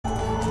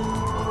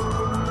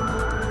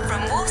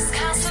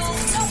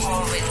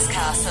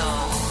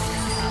Newcastle.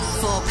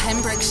 For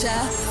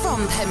Pembrokeshire,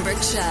 from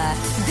Pembrokeshire,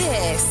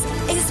 this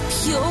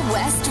is Pure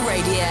West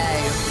Radio.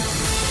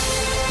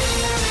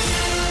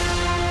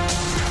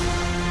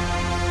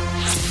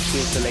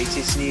 Here's the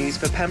latest news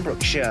for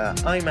Pembrokeshire.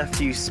 I'm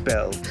Matthew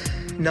Spill.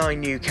 9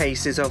 new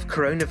cases of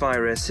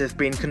coronavirus have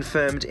been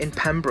confirmed in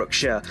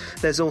Pembrokeshire.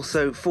 There's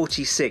also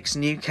 46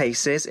 new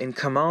cases in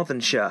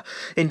Carmarthenshire.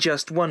 In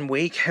just 1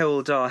 week,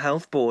 Hywel Dda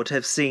Health Board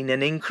have seen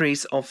an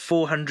increase of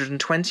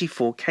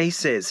 424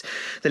 cases.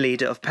 The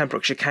leader of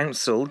Pembrokeshire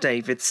Council,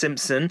 David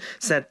Simpson,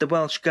 said the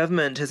Welsh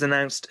Government has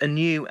announced a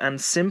new and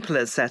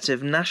simpler set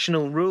of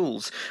national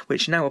rules,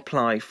 which now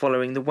apply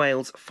following the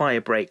Wales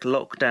firebreak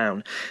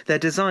lockdown. They're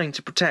designed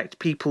to protect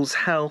people's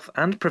health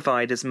and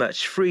provide as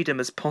much freedom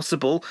as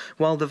possible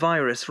while the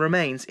virus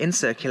remains in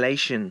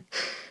circulation.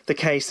 The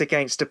case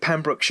against a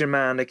Pembrokeshire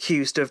man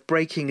accused of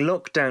breaking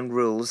lockdown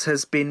rules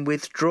has been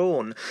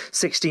withdrawn.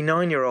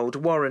 69-year-old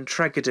Warren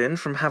Tregarden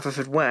from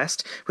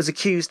Haverfordwest was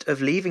accused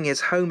of leaving his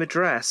home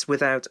address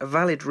without a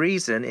valid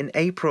reason in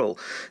April.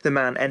 The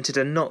man entered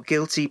a not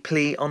guilty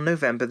plea on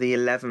November the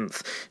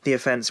 11th. The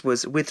offence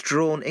was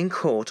withdrawn in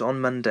court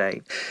on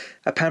Monday.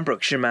 A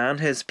Pembrokeshire man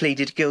has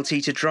pleaded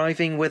guilty to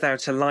driving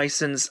without a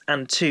licence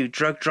and 2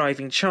 drug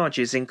driving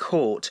charges in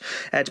court.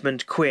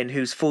 Edmund Quinn,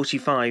 who's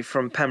 45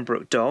 from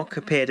Pembroke Dock,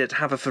 appeared at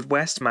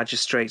Haverfordwest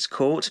Magistrates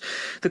Court.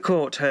 The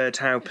court heard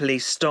how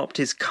police stopped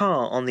his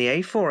car on the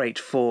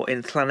A484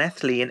 in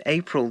Llanelli in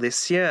April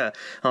this year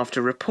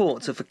after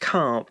reports of a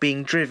car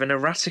being driven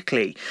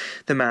erratically.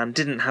 The man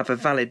didn't have a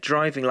valid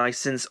driving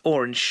licence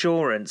or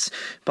insurance.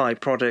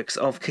 Byproducts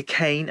of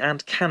cocaine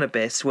and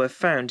cannabis were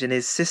found in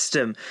his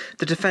system.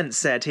 The defence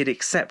said he'd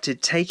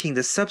accepted taking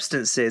the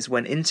substances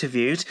when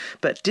interviewed,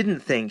 but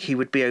didn't think he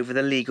would be over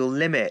the legal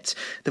limit.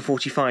 The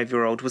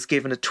 45-year-old was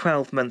given a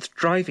 12-month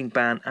driving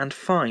ban and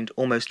fined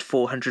almost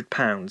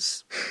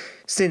 £400.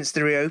 Since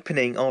the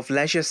reopening of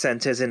leisure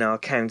centres in our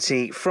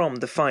county from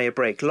the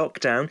firebreak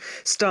lockdown,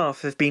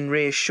 staff have been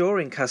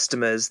reassuring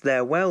customers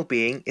their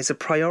well-being is a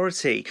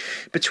priority.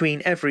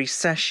 Between every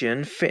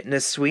session,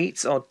 fitness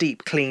suites are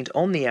deep cleaned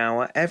on the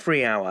hour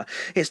every hour.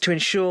 It's to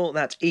ensure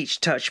that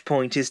each touch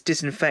point is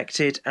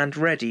disinfected and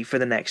ready for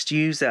the next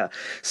user.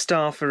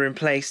 Staff are in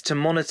place to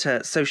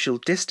monitor social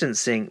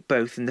distancing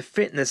both in the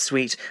fitness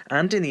suite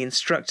and in the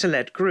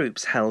instructor-led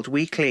groups held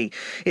weekly.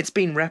 It's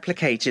been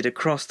replicated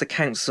across the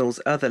council's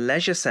other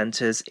leisure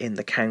centres in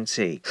the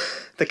county.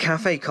 The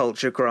Cafe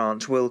Culture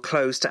Grant will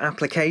close to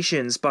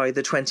applications by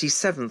the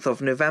 27th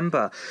of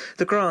November.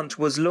 The grant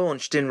was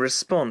launched in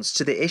response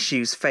to the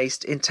issues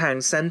faced in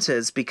town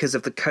centres because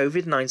of the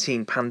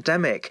COVID-19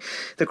 pandemic.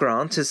 The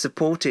grant has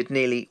supported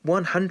nearly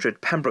 100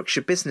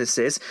 Pembrokeshire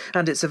businesses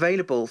and it's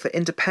available for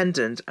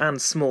independent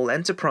and small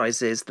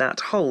enterprises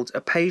that hold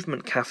a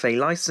pavement cafe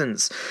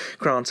licence.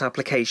 Grant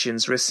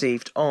applications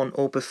received on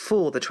or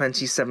before the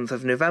 27th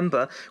of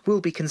November will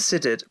be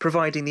considered,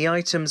 providing the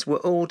items were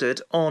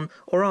ordered on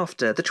or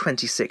after the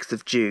 26th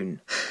of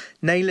June.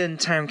 Neyland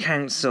Town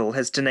Council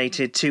has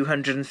donated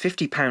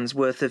 £250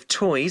 worth of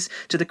toys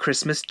to the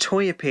Christmas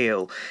Toy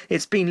Appeal.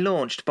 It's been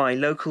launched by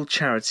local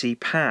charity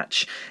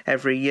Patch.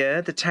 Every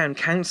year, the Town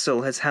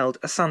Council has held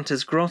a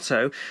Santa's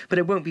Grotto, but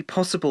it won't be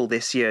possible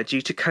this year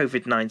due to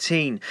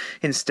COVID-19.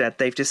 Instead,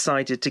 they've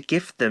decided to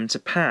gift them to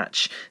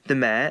Patch. The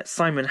Mayor,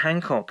 Simon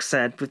Hancock,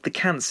 said with the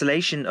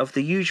cancellation of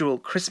the usual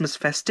Christmas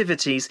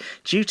festivities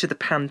due to the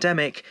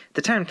pandemic,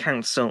 the Town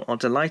Council are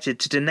delighted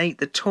to donate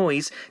the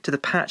toys to the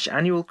Patch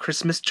annual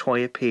Christmas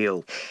Toy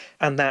Appeal.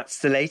 And that's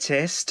the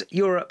latest.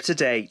 You're up to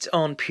date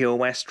on Pure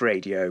West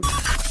Radio.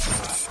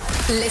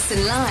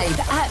 Listen live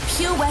at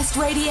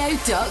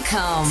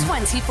purewestradio.com.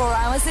 24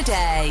 hours a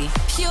day.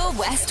 Pure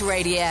West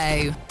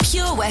Radio.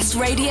 Pure West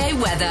Radio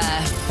weather.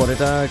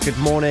 Good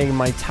morning.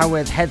 My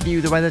Tywed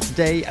Headview, the weather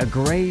today, a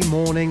grey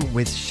morning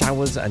with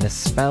showers and a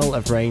spell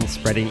of rain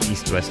spreading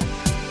eastward.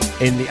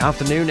 In the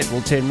afternoon, it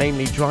will turn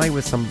mainly dry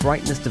with some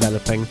brightness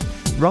developing,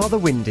 rather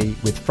windy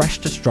with fresh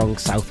to strong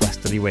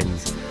southwesterly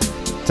winds.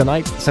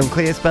 Tonight, some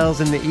clear spells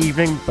in the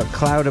evening, but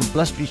cloud and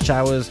blustery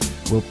showers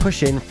will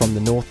push in from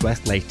the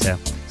northwest later.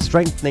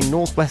 Strengthening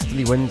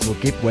northwesterly winds will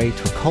give way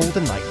to a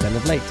colder night than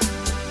of late.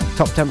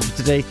 Top temperature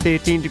today,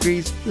 13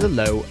 degrees with a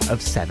low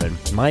of 7.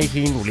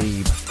 Maiheen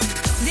Wleeb.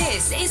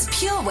 This is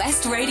Pure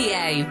West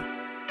Radio.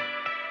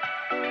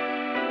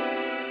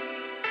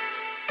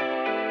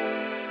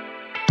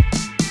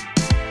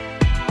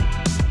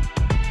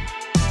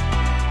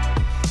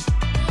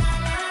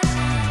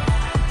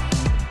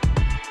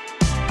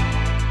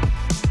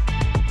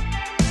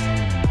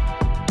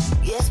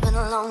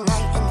 Long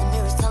night and the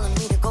mirror's telling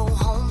me to go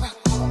home,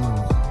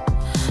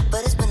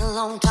 but it's been a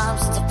long time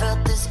since I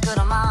felt this good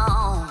on my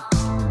own.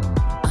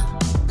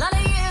 Lot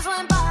of years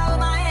went by with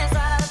my hands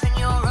tied up in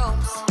your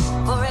ropes,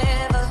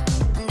 forever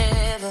and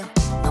ever,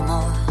 no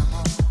more.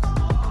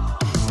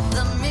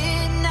 The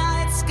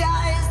midnight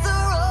sky is the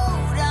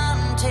road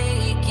I'm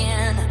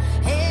taking,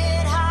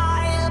 head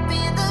high up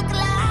in the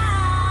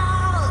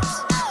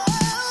clouds.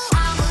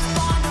 I was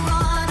born to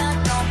run, I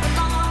don't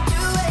belong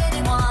to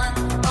anyone,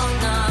 oh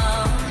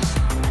no.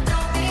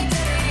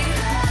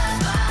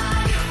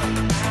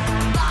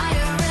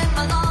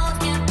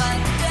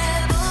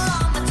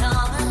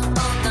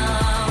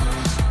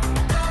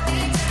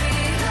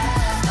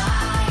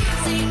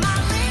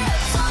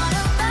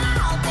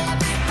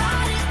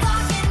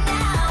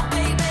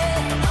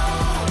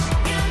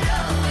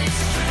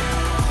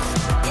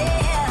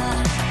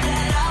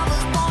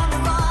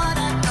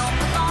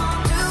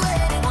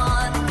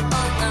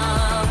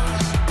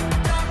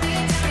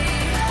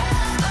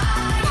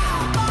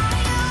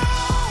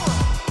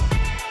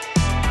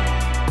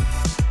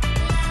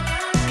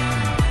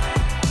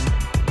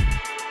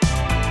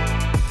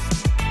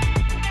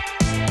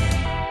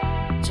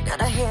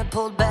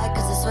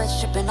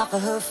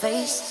 off of her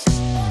face.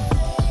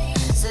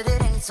 Said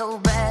it ain't so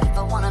bad if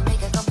I wanna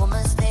make a couple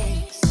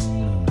mistakes.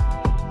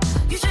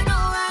 You should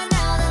know right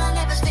now that I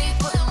never stay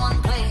put in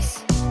one place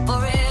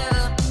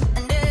forever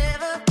and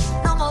ever,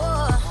 no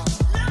more.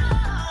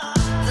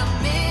 The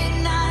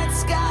midnight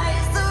sky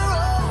is the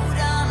road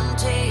I'm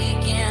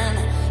taking,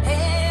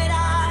 head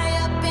high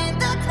up in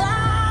the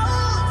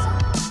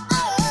clouds.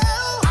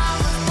 Oh, I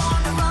was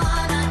born to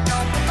run, I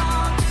don't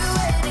belong to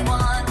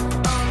anyone.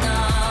 Oh no,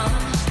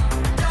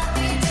 don't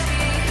need to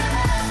be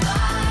loved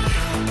by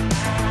you.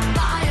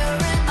 Fire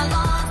in my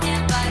lungs,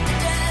 can't fight the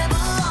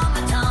devil on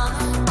my tongue.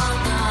 Oh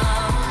no,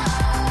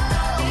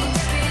 don't need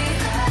to be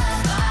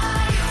loved by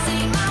you.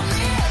 See my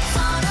lips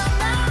on a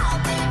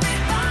mouth,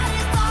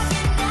 everybody's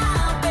talking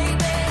down,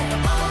 baby.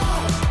 Oh,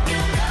 you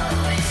know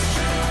it's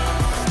true,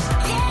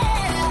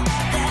 yeah,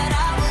 that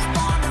I was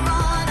born to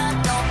run, I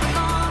don't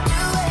belong to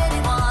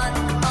anyone.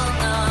 Oh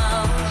no,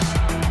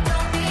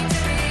 don't need to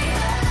be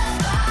loved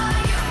by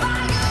you,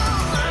 I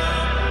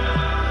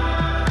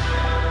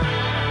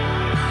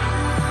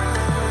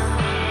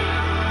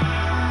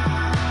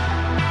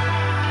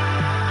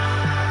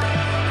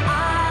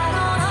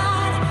don't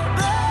hide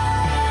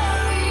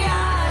blurry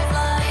eyes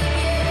like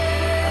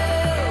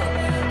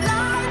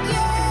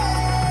you.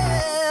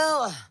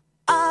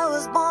 I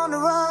was born to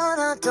run,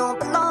 I don't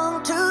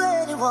belong to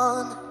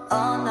anyone.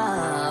 Oh no,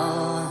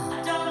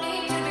 I don't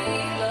need to be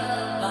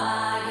loved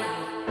by you.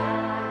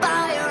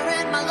 Fire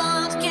in my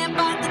lungs, can't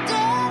fight the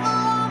devil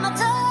on my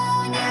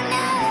tongue. You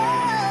know,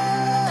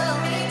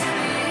 don't need to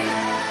be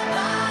loved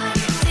by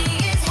you. See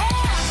his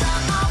hands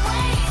on my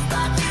waist,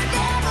 but you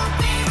never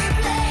be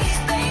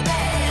replaced,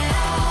 baby.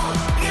 Oh,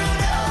 you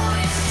know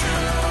it's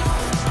true,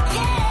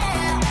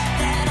 yeah,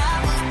 that I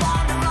was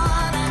born to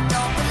run, I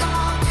don't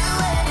belong to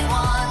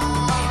anyone.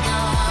 Oh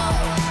no,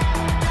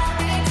 don't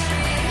need to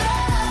be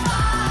loved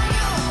by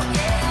you,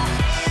 yeah.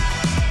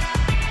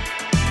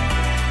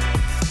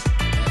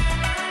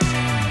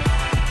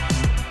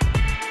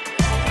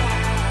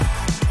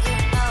 You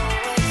know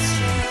it's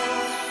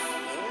true,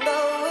 you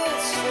know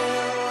it's true.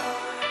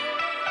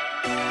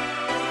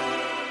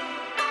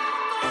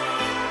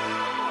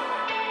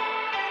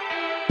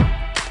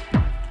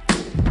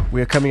 We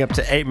are coming up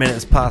to 8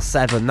 minutes past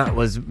 7. That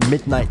was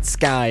Midnight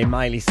Sky,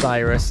 Miley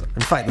Cyrus.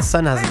 In fact, the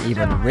sun hasn't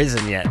even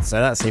risen yet, so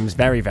that seems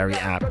very, very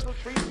apt.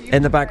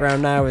 In the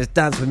background now is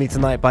Dance With Me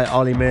Tonight by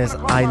Ollie Mears.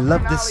 I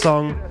love this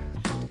song.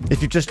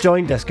 If you've just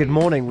joined us, good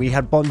morning. We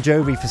had Bon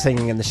Jovi for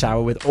singing in the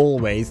shower with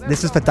Always.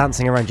 This is for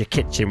dancing around your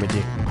kitchen with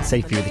your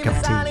safety with a cup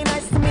of tea.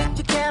 Nice to meet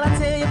you, can I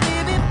tell you,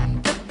 baby?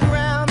 Look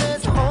around,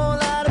 there's a whole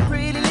lot of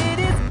pretty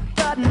ladies,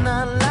 but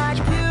none like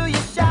you.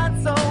 You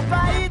shine so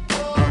bright.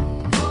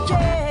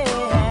 Yeah.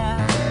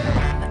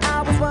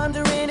 I was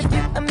wondering if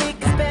you and me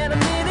could spend a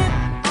minute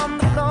on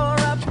the floor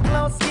up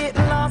close,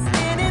 getting lost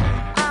in it.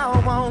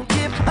 I won't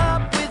give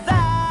up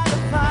without a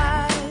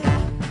fight.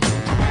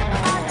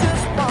 I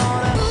just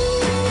wanna,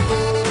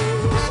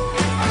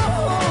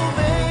 oh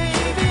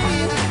baby,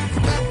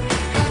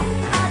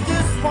 I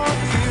just want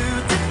you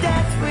to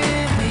dance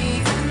with me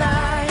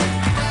tonight.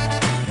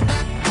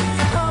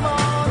 So come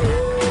on,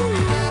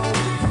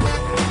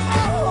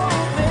 oh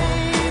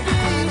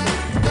baby,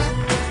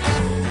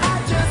 I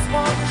just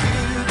want you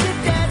to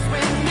dance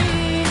with me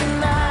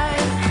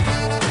tonight.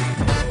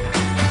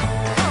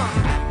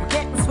 We're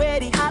getting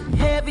sweaty, hot and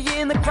heavy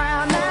in the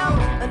crowd now.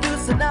 And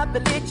loosen up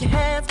and let your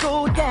hands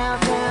go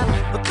downtown.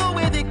 But go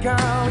with it,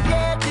 girl,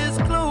 yeah, just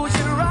close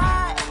your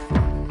eyes.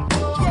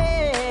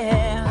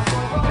 Yeah,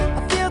 I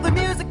feel the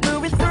music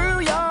moving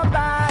through your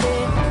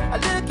body.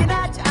 Looking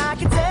at you, I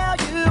can tell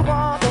you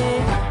want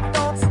me.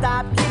 Don't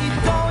stop, keep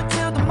going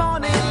till the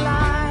morning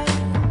light.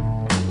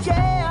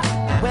 Yeah,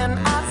 when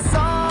I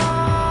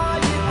saw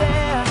you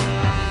there,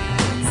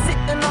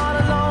 sitting all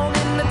alone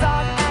in the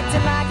dark,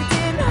 acting like you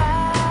didn't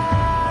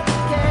have to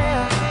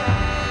care.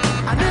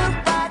 I knew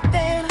right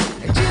then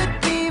you'd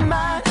be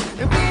mine,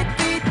 and we'd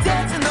be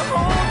dancing the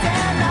whole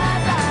damn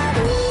night.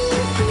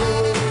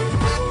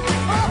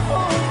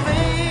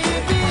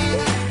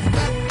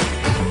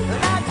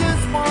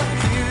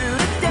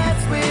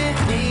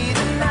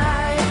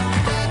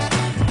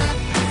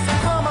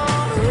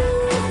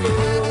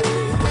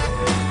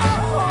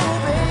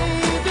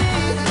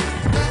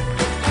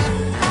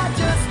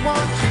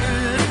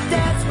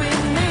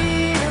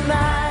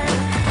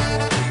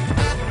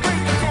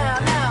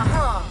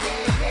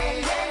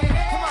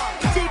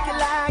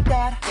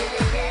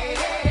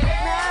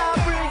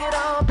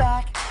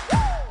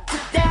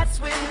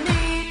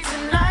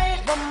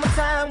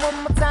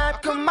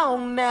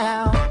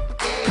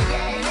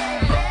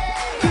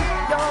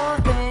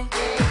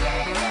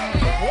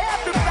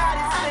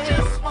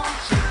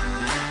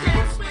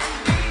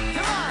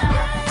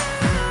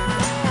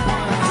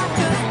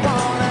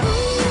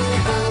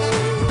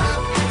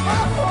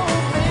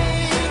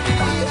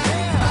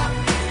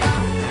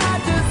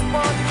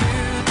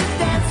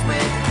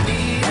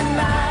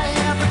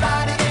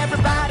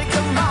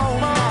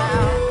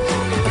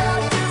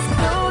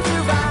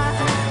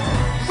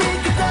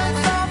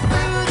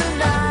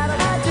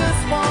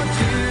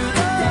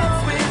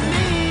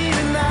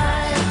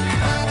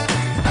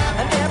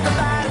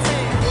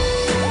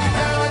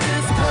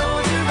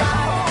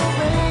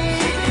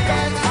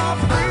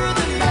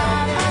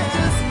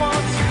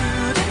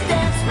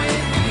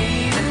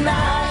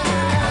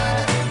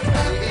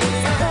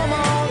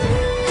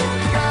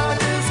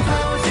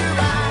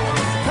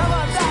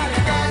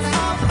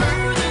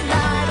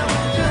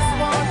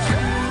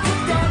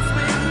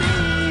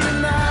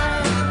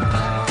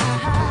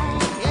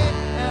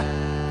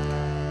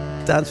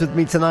 Dance with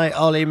me tonight,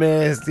 Ollie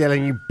Mears,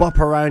 yelling you bop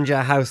around your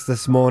house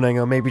this morning,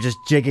 or maybe just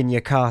jigging your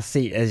car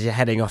seat as you're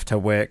heading off to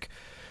work.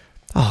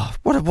 Oh,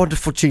 what a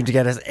wonderful tune to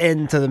get us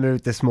into the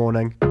mood this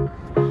morning.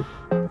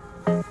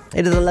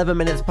 It is 11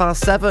 minutes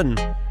past 7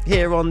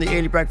 here on the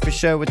Early Breakfast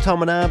Show with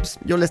Tom and Abz.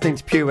 You're listening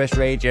to Pure West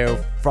Radio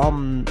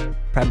from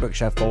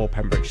Pembrokeshire for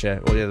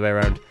Pembrokeshire, or the other way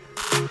around.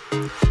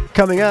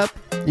 Coming up,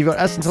 you've got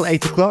us until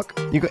 8 o'clock.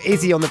 You've got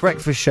Izzy on the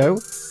Breakfast Show,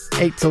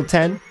 8 till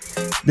 10.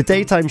 The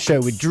daytime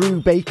show with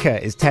Drew Baker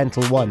is 10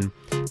 till 1.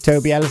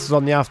 Toby Ellis is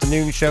on the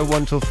afternoon show,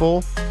 1 till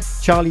 4.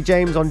 Charlie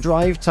James on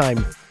drive time,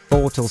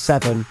 4 till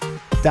 7.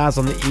 Daz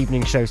on the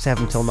evening show,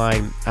 7 till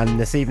 9. And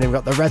this evening we've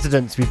got the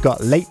residents. We've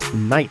got Late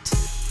Night,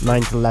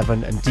 9 till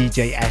 11. And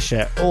DJ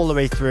Escher all the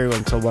way through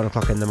until 1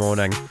 o'clock in the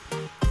morning.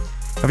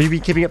 Have you been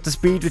keeping up to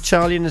speed with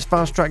Charlie and his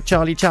Fast Track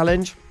Charlie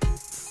Challenge?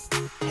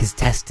 His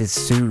test is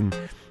soon.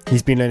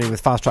 He's been learning with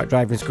Fast Track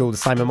Driving School with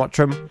Simon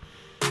Mottram.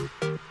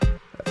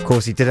 Of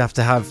course, he did have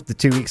to have the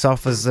 2 weeks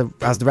off as the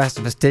rest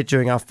of us did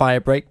during our fire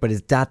break, but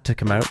his dad took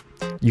him out.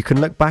 You can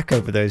look back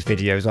over those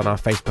videos on our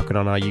Facebook and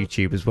on our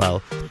YouTube as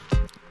well.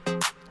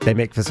 They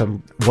make for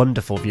some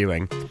wonderful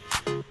viewing.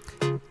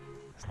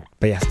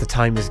 But yes, the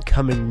time is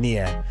coming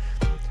near.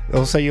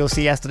 Also, you'll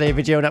see yesterday a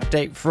video and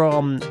update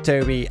from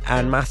Toby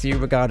and Matthew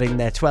regarding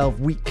their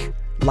 12-week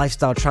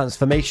lifestyle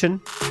transformation.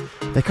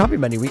 There can't be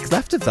many weeks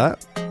left of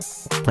that.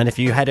 And if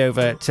you head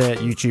over to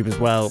YouTube as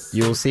well,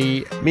 you'll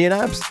see me and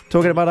Abz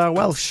talking about our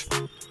Welsh.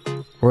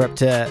 We're up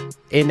to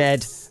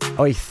Ined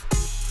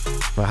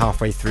Oith. We're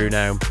halfway through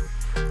now.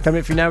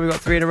 Coming up for you now, we've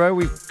got 3 in a row.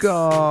 We've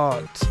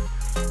got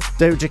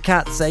Doja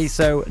Cat, Say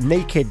So,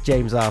 Naked,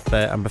 James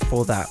Arthur, and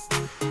before that,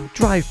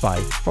 Drive By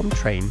from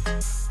Train.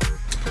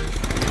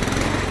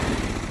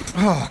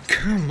 Oh,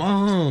 come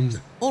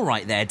on. All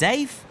right there,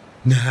 Dave.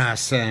 Nah,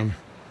 Sam.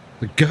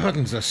 The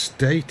garden's a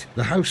state.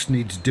 The house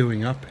needs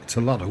doing up. It's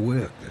a lot of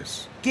work,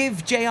 this.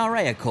 Give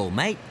JRA a call,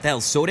 mate.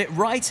 They'll sort it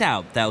right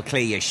out. They'll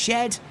clear your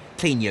shed,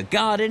 clean your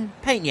garden,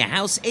 paint your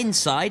house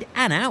inside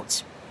and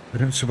out. I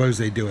don't suppose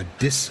they do a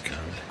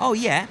discount. Oh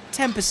yeah,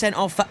 10%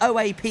 off for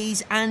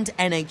OAPs and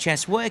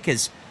NHS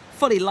workers.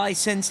 Fully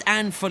licensed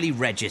and fully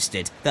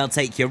registered. They'll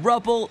take your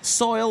rubble,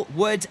 soil,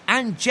 wood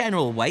and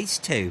general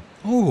waste too.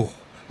 Oh,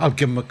 I'll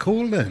give them a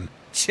call then.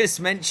 Just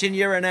mention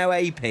you're an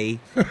OAP.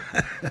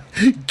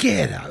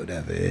 Get out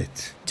of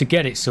it. To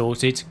get it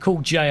sorted, call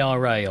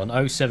JRA on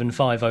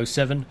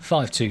 07507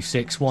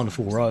 526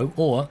 140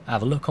 or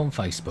have a look on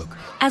Facebook.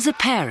 As a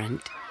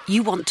parent,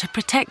 you want to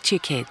protect your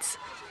kids.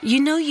 You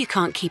know you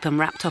can't keep them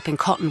wrapped up in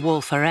cotton wool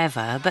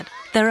forever, but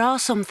there are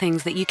some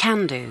things that you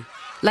can do,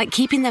 like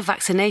keeping their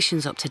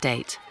vaccinations up to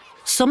date.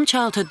 Some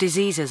childhood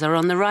diseases are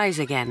on the rise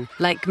again,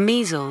 like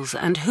measles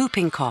and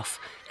whooping cough,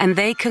 and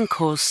they can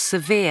cause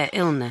severe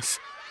illness.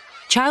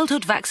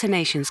 Childhood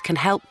vaccinations can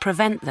help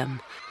prevent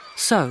them.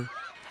 So,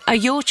 are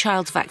your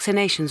child's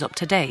vaccinations up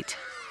to date?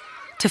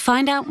 To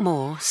find out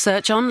more,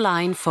 search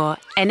online for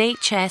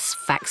NHS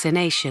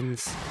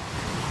vaccinations.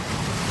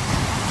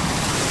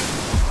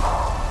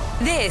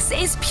 This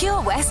is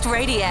Pure West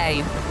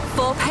Radio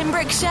for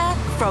Pembrokeshire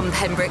from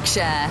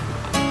Pembrokeshire.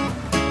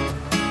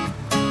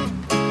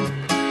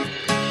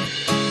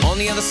 On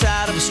the other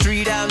side of the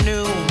street I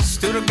knew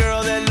stood a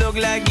girl that looked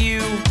like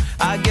you.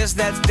 I guess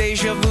that's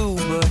deja vu,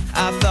 but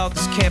I thought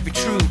this can't be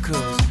true,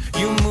 cause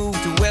you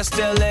moved to West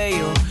LA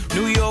or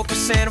New York or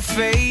Santa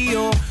Fe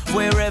or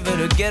wherever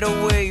to get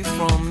away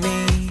from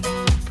me.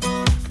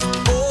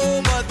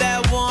 Oh, but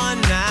that one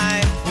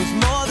night was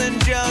more than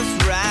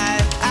just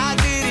right. I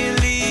didn't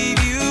leave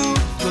you,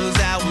 cause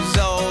I was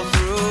all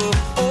through.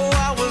 Oh,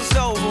 I was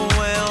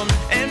overwhelmed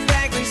and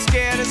frankly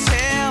scared as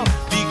hell,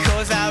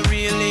 because I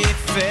really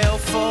fell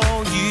for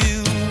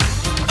you.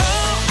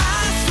 Oh,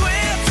 I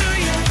swear to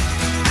you,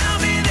 I'll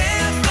be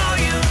there for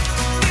you.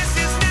 This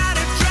is not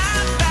a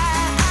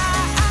drive-by.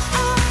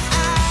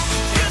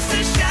 Just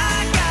a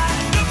shy guy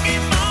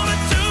looking for a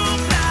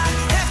two-fly,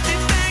 hefty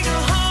thing to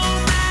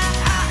hold my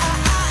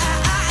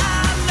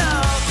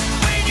love.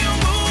 When you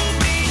move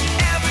me,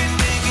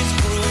 everything is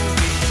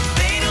groovy.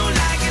 They don't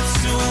like it,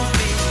 sue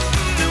me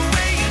the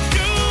way you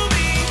do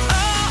me.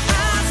 Oh,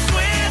 I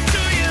swear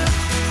to you,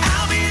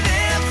 I'll be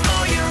there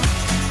for you.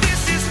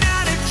 This is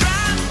not a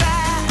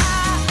drive-by.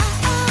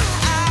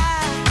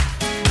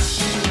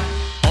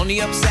 On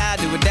the upside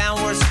to a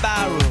downward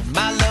spiral,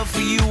 my love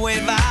for you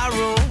went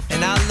viral,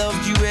 and I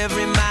loved you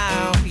every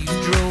mile you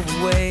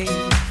drove away.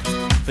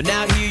 But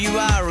now here you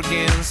are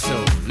again,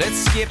 so let's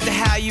skip to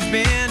how you've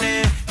been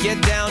and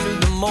get down to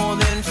the more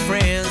than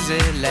friends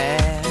at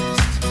last.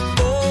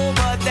 Oh,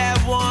 but that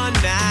one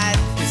night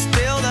is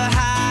still the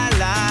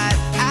highlight.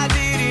 I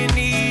didn't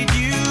need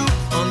you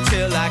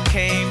until I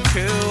came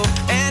to,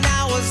 and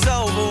I was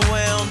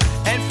overwhelmed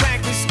and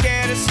frankly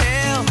scared as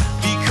hell,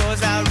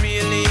 because I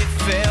really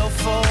fell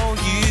for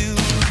you.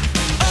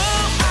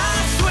 Oh,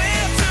 I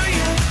swear to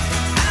you,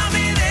 I'll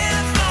be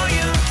there for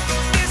you.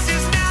 This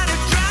is not a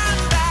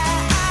drive-by.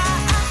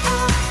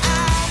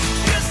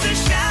 Just a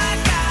shy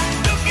guy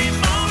looking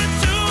for a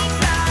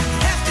two-fly,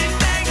 hefty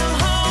thing to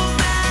hold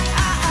my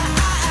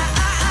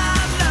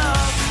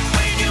love.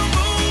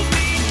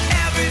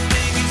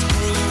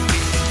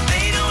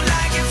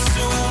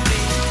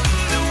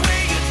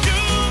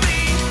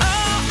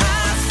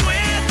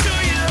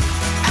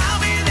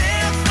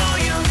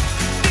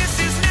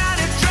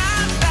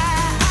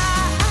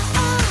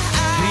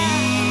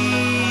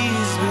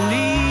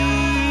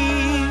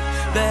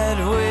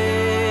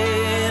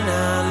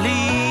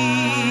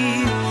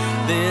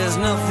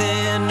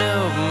 nothing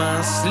up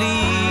my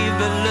sleeve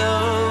but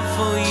love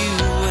for you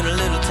and a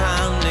little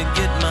time to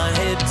get my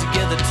head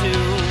together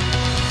too.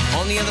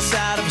 On the other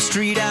side of the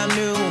street I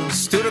knew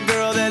stood a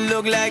girl that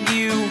looked like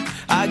you.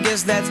 I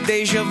guess that's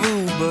deja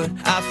vu, but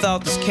I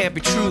thought this can't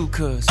be true,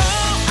 'cause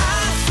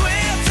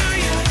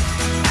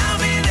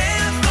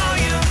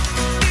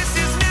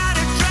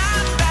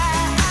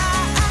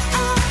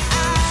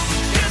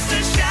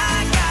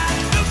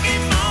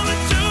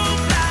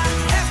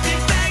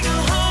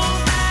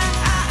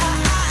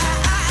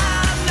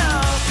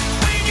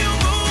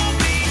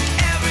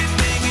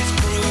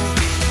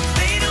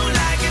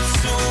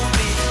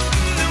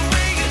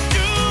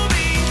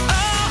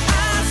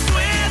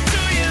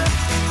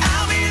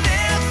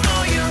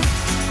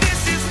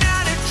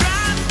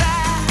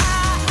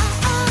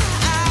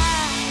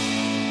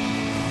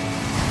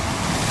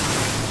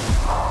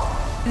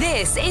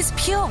This is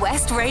Pure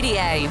West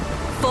Radio.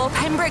 For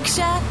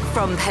Pembrokeshire,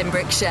 from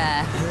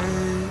Pembrokeshire.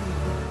 Hey,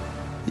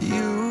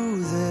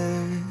 you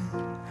there?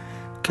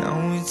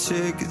 Can we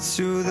take it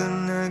to the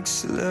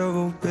next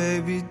level,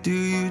 baby? Do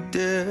you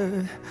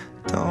dare?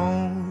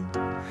 Don't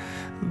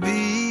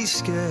be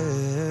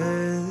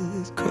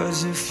scared,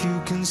 'cause if you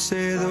can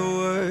say the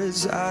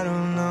words, I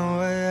don't know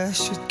why I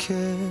should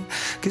care.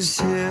 'Cause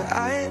here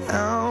I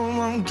am,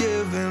 I'm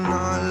giving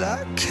all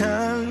I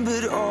can,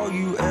 but all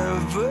you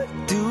ever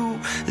do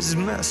is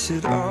mess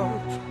it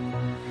up.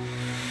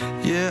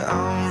 Yeah,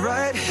 I'm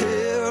right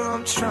here,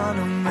 I'm trying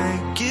to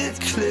make it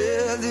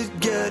clear that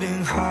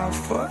getting half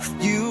of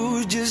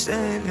you just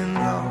ain't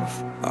enough.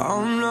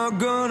 I'm not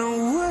gonna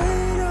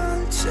wait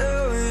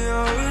until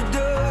you're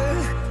done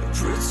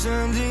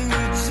pretending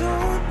you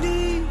don't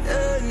need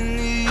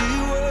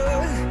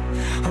anyone.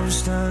 I'm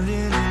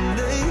standing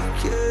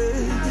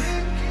naked,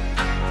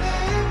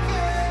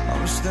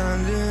 I'm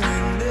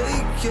standing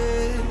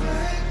naked.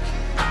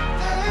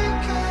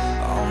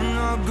 I'm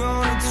not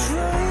gonna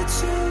try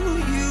till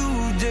you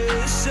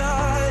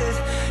decide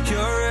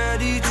you're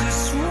ready to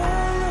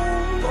swallow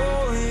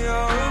all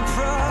your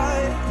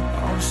pride.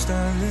 I'm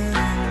standing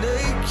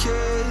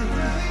naked,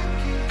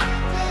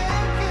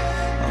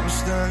 I'm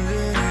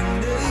standing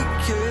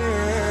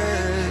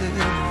naked.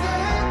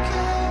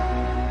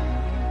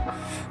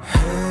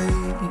 Hey,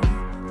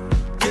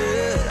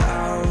 get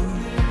out,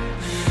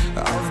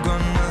 I've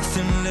got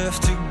nothing left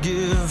to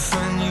give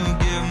and you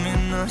give me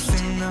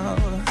nothing now.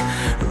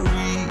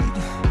 Read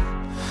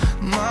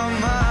my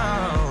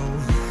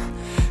mouth.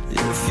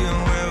 If you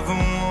ever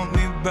want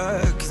me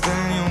back,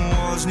 then your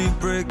walls need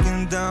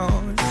breaking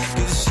down.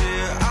 'Cause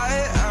here I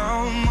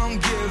am, I'm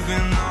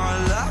giving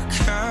all I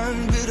can,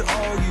 but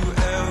all you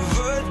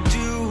ever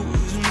do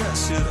is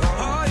mess it up.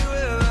 All you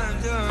ever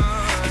do.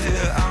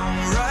 Yeah, I'm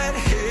right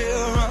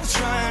here, I'm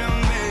trying to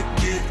make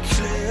it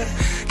clear.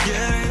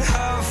 Getting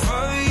half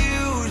of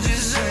you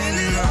just ain't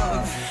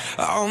enough.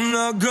 I'm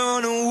not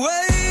gonna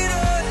wait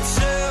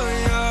until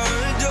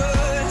you're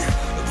done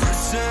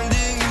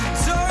pretending you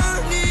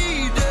don't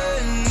need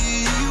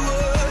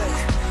anyone.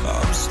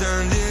 I'm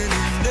standing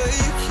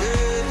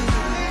naked,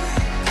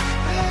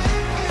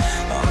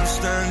 I'm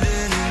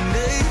standing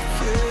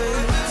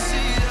naked.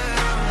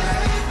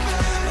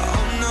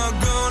 I'm not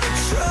gonna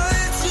try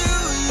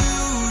till you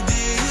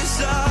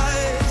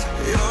decide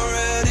you're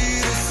ready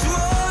to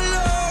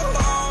swallow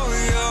all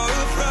your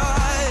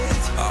pride.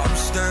 I'm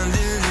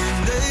standing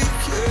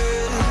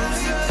naked,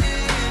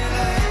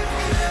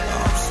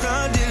 I'm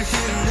standing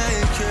here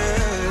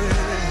naked.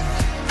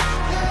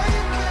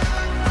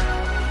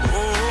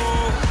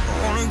 Oh, I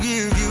wanna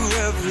give you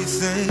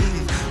everything,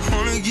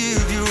 wanna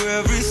give you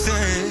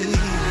everything.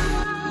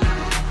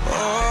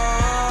 Oh,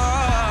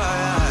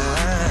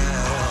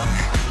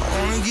 I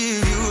wanna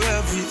give you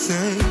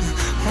everything,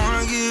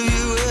 wanna give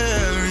you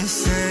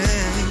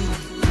everything.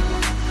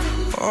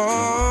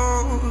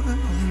 Oh,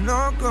 I'm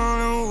not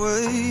gonna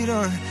wait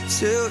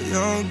until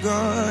you're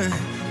gone,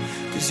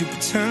 'cause you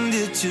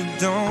pretended you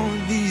don't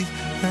need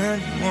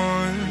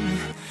anyone.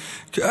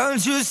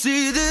 Can't you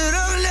see that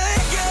I'm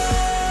naked?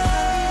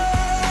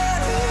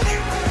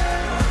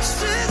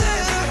 See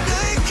that I'm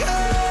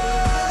naked.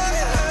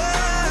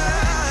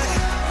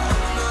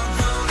 I'm not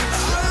gonna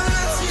try.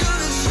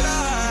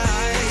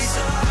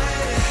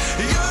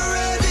 You're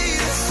ready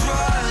to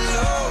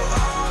swallow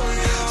all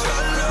your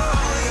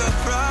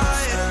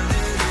pride.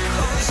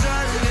 I'm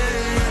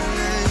standing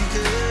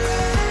naked.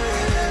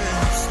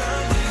 I'm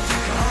standing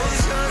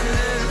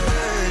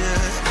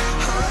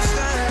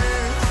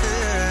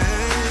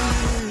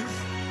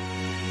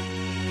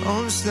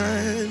I'm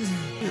standing.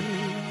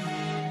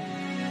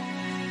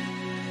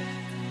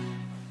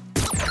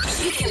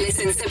 You can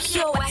listen to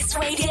Pure West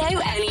Radio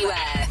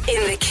anywhere.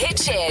 In the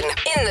kitchen,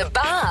 in the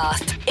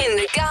bath, in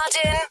the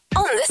garden,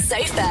 on the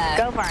sofa.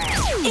 Go for it.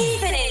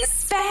 Even in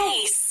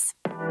space.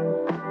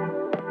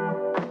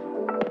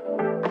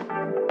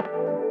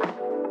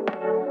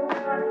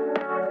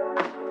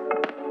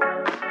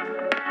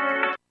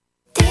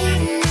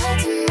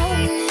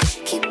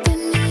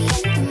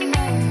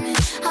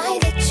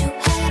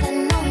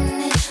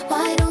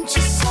 Why don't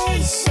you say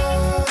so?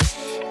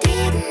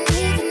 Didn't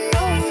even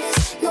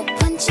notice, no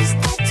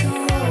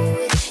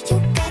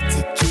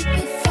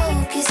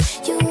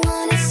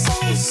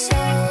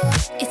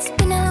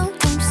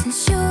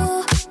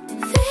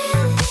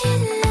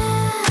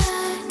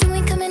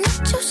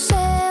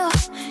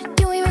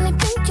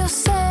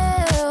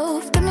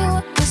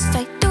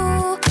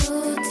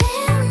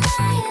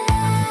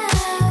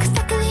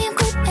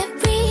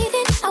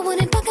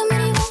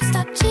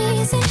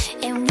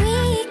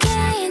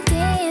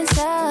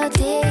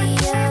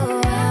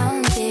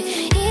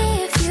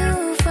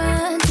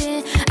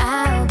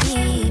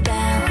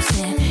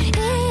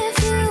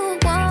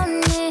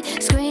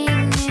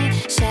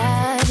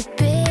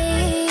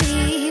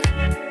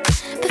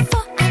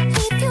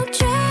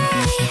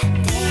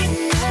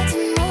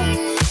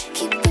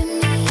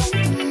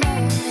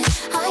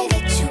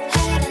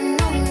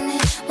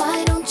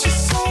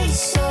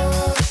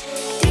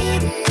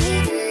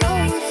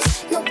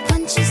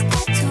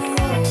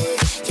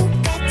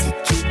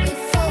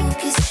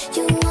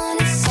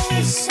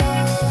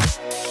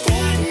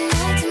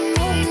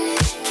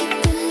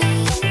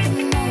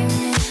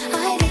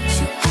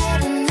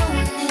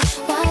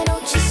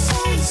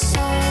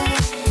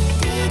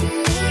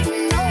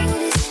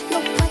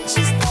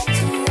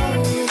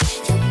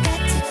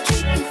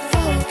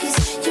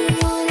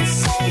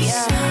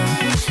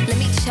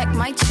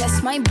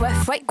catch my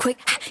breath right quick.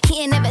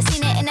 He ain't never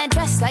seen it in a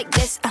dress like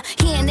this.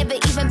 He ain't never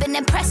even been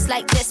impressed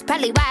like this.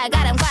 Probably why I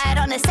got him quiet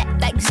on the set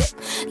like zip.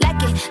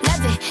 Like it,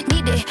 love it,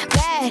 need it,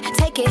 bad.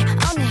 Take it,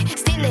 own it,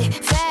 steal it,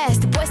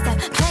 fast. The boy stop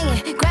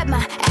playing, grab my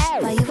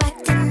ass. Why you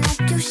acting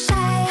like you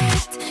shy?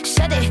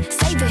 Shut it,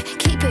 save it,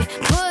 keep it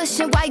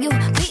pushing. Why you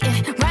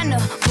beating round the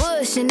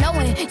bush and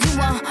knowing you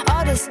want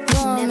all this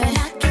woman? Never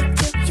knock it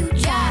till you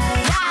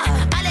try.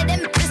 Yeah. All of them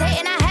bitches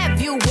hating, I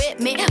have you with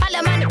me. All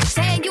of my niggas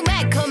saying you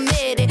mad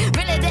committed.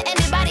 Really to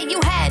anybody you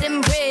had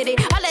them pretty.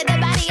 All of the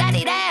body I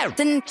need out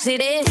and see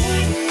this.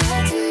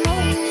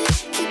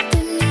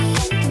 Keeping me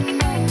in the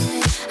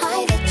moment.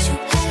 I bet you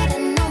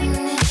hadn't known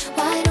it.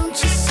 Why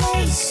don't you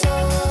say so?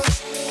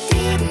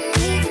 Didn't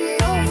even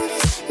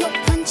notice. No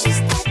punches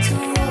that to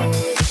roll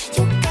with.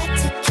 You got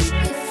to keep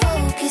me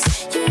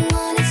focused. You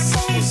wanna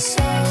say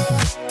so?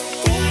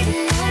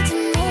 Didn't have to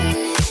moan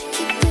it.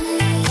 Keeping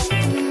me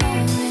in the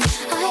moment.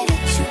 I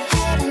bet you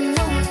hadn't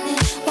known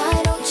it. Why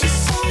don't you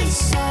say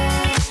so?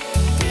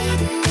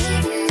 Didn't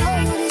even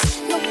notice.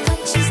 No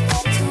punches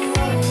that to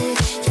roll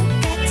with. You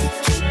got to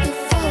keep me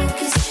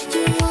focused.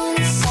 You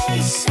wanna say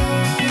so?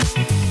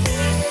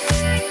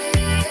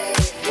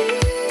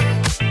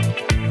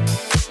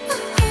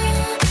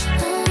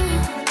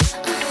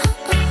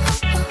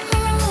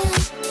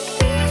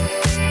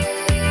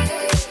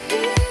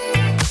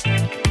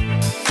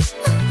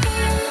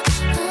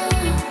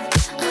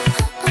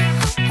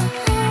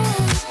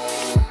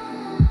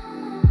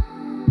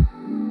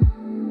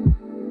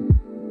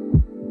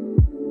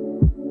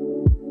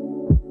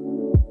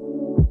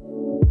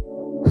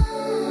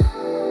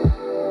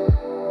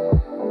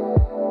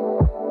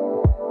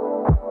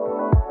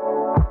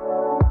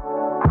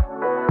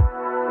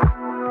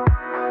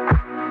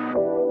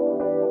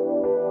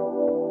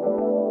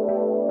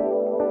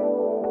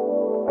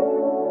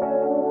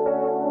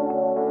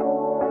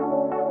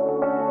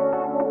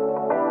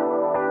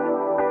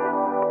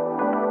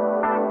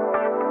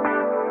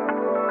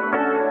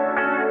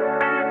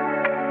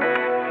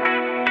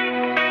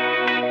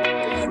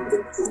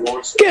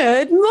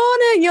 Good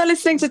morning. You're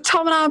listening to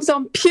Tom Abz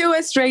on Pure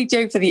West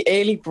Radio for the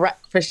Early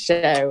Breakfast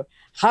Show.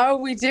 How are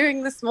we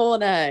doing this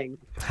morning?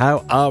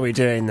 How are we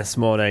doing this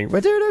morning?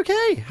 We're doing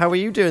okay. How are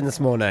you doing this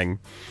morning?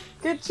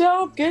 Good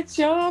job, good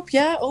job.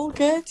 Yeah, all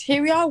good.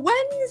 Here we are,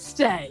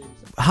 Wednesday.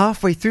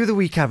 Halfway through the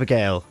week,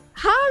 Abigail.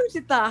 How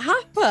did that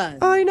happen?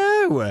 I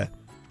know. I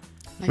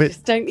We're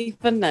just don't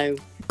even know.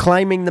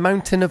 climbing the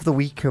mountain of the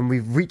week and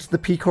we've reached the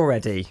peak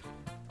already.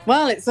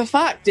 Well, it's a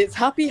fact. It's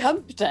Happy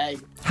Hump Day.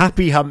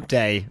 Happy Hump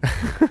Day.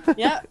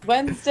 Yeah,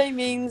 Wednesday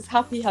means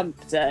Happy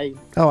Hump Day.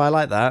 Oh, I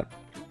like that.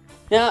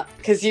 Yeah,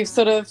 because you're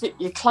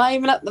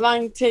climbing up the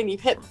mountain,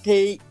 you've hit the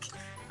peak,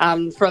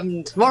 and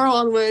from tomorrow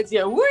onwards,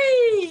 you're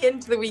whee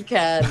into the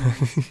weekend.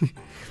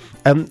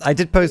 I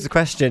did pose the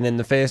question in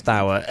the first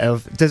hour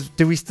of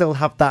do we still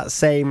have that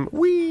same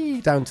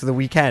whee down to the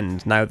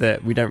weekend now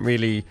that we don't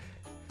really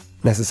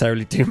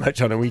necessarily do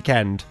much on a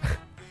weekend?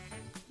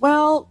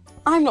 Well,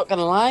 I'm not going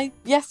to lie.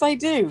 Yes, I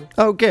do.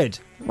 Oh, good.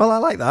 Well, I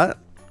like that.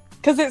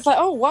 Because it's like,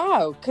 oh,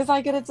 wow, because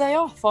I get a day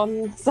off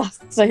on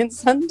Saturday and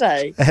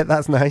Sunday.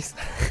 That's nice.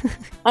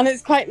 And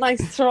it's quite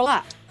nice to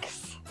relax.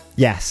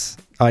 Yes,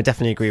 I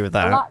definitely agree with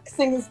that.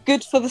 Relaxing is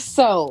good for the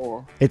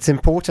soul. It's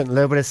important. A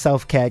little bit of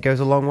self-care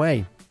goes a long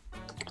way.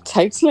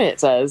 Totally it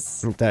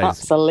does. It does.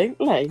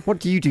 Absolutely. What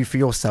do you do for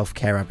your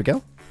self-care,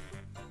 Abigail?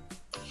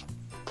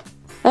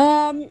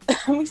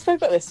 We spoke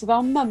about this with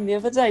our mum the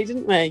other day,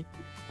 didn't we?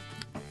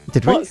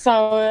 Did we?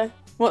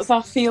 What's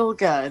our feel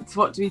good?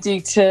 What do we do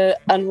to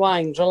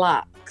unwind,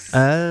 relax?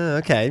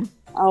 Okay.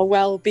 Our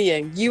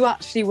well-being. You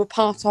actually were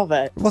part of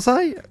it. Was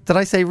I? Did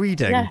I say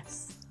reading?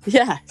 Yes.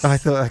 Yes. I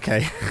thought,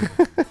 okay.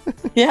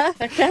 Yeah,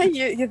 okay.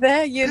 You're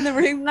there. You're in the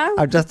room now.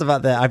 I'm just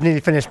about there. I've nearly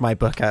finished my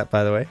book out,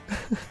 by the way.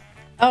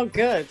 Oh,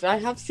 good. I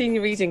have seen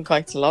you reading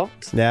quite a lot.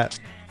 Yeah.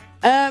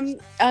 And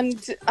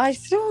I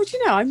said, oh, do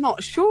you know, I'm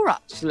not sure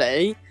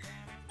actually.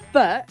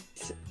 But,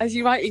 as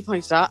you rightly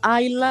pointed out,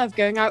 I love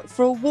going out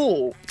for a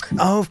walk.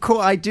 Oh, of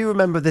course. I do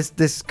remember this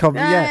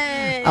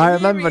yeah, I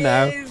remember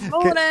now.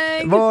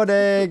 Morning.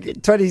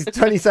 Morning.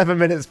 27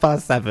 minutes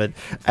past 7.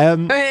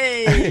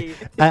 Hey.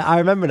 I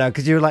remember now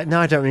because you were like, no,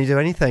 I don't really do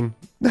anything.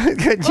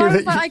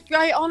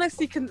 I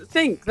honestly couldn't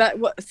think that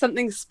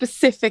something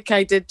specific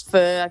I did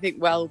for, I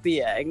think,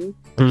 well-being.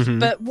 Mm-hmm.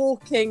 But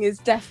walking is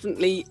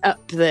definitely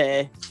up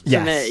there for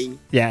me.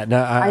 Yeah,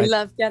 no, I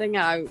love getting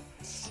out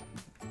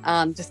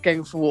and just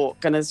going for a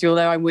walk. And as you'll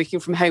know, I'm working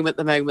from home at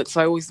the moment,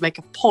 so I always make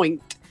a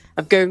point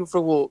of going for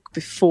a walk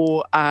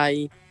before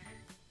I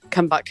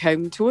come back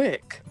home to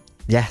work.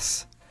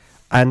 Yes.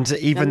 And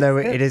even though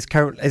it is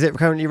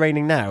currently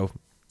raining now?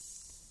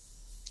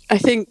 I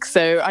think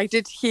so. I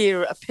did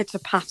hear a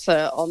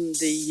pitter-patter on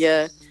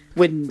the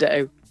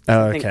window.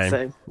 Oh, I think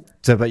okay.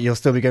 so. But you'll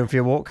still be going for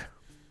your walk?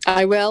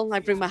 I will. I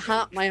bring my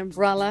hat, my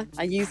umbrella.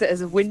 I use it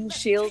as a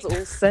windshield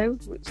also,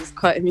 which is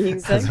quite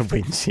amusing. As a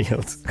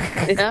windshield.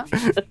 Yeah.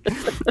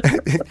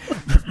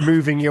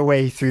 Moving your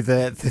way through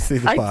the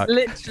park.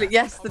 Literally,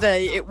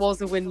 yesterday it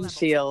was a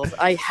windshield.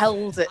 I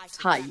held it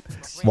tight.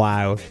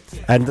 Wow.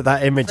 And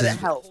that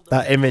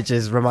image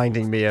is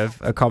reminding me of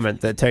a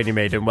comment that Tony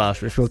made in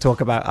Welsh, which we'll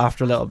talk about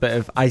after a little bit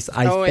of Ice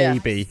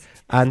Baby. Yes.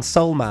 And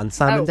Soul Man,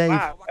 Sam and Dave.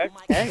 Wow,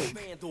 okay.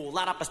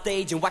 Light up a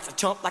stage and wax a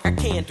chump like a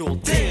candle.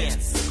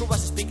 Dance, crush a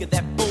speaker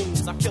that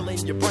booms. I'm killing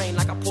your brain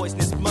like a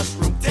poisonous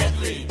mushroom.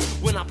 Deadly.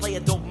 When I play a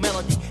dope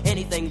melody,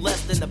 anything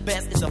less than the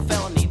best is a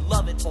felony.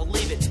 Love it or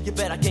leave it. You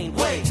better gain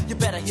weight. You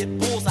better hit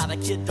bullseye. The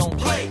kid don't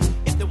play.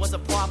 If there was a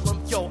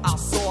problem, yo, I'll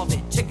solve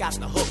it. Check out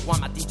the hook while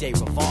my DJ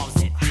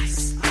revolves it.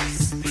 Ice,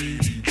 ice, baby.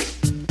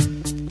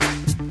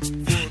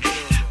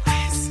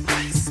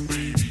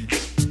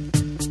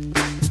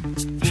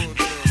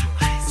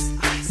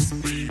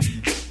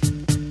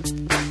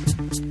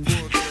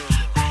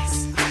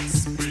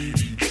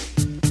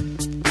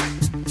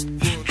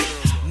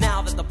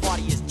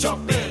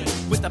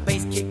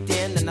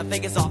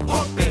 Vegas are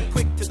pumping,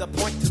 quick to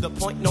the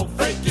point, no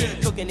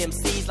faking. Cooking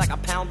MCs like a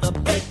pound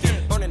of bacon,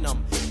 burning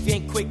them. If you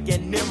ain't quick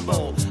and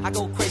nimble, I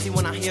go crazy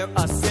when I hear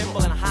a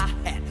cymbal and a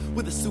hi-hat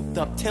with a souped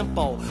up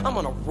tempo. I'm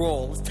on a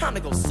roll, it's time to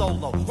go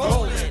solo.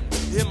 Rolling,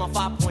 hit my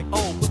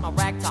 5.0, put my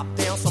rag top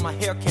down so my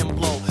hair can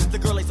blow. The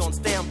girl is on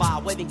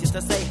standby, waiting just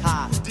to say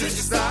hi. Did you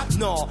stop?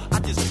 No, I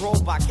just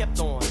drove by, kept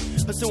on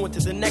pursuing to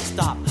the next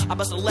stop. I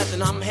bust a left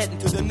and I'm heading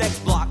to the next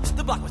block.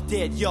 The block was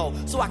dead, yo,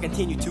 so I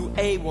continued to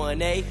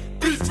A1A.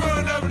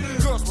 Beachfront Avenue.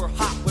 Girls were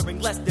hot, wearing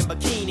less than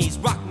bikinis.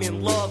 Rock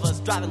men lovers,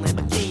 driving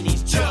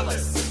Lamborghinis.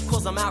 Jealous,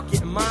 cause I'm out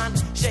getting mine.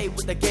 Shade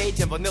with the gauge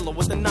and vanilla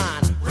with the 9.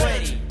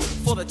 Ready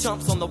for the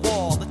chumps on the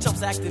wall. The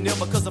chumps acting ill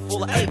because they're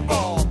full of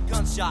 8-ball.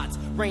 Gunshots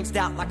ranged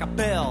out like a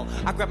bell.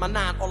 I grabbed my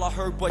 9, all I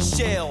heard was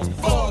shells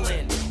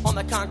falling on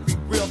the concrete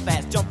real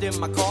fast. Jumped in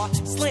my car,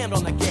 slammed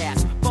on the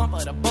gas.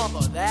 Bumper to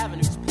bumper, the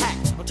avenue's packed.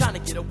 I'm trying to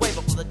get away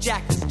before the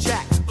jack is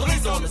jacked.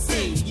 Police on the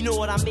scene, you know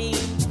what I mean?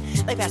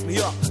 They passed me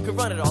up, could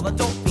run it all the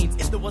dope fiends.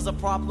 If there was a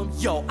problem,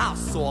 yo, I'll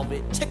solve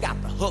it. Check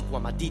out the hook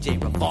while my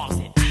DJ revolves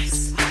it.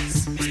 Ice,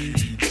 ice,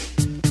 baby.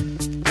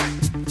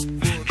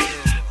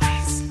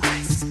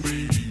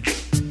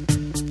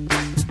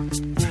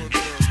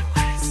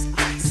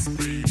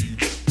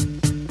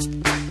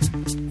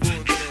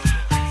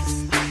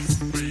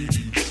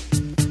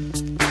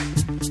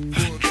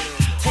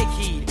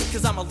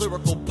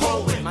 Lyrical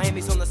poet.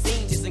 Miami's on the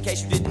scene, just in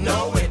case you didn't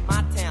know it.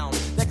 My town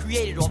that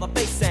created all the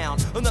bass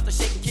sound. Enough to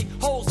shake and kick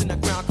holes in the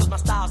ground, cause my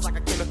style's like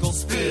a chemical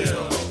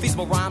spill.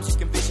 Feasible rhymes you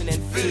can vision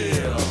and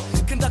feel.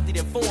 Conducted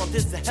in form,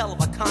 this is a hell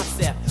of a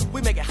concept.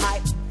 We make it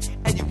hype,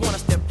 and you want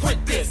us to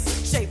print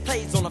this. Shape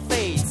plays on a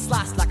fade,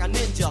 slice like a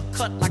ninja,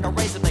 cut like a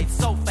razor blade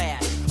so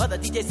fast. Other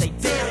DJs say,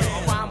 damn,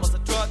 a rhyme was a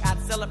drug,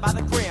 I'd sell it by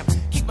the gram.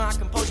 Keep my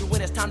composure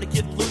when it's time to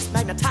get loose.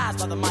 Magnetized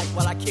by the mic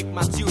while I kick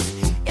my juice.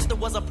 If there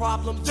was a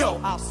problem, yo,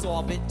 I'll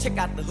solve it. Check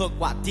out the hook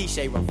while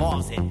DJ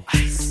revolves it.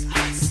 Ice,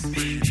 ice,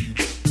 baby.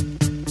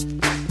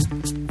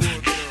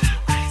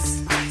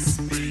 Ice, ice,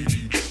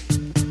 baby.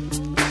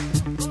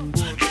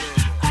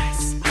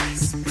 Ice,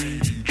 ice,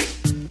 baby.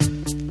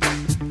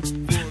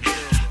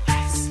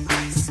 Ice,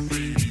 ice,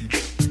 baby.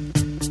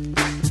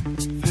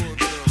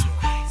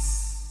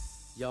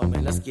 Yo,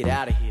 man, let's get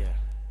out of here.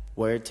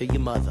 Word to your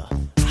mother.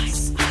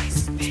 Ice,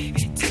 ice,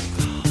 baby.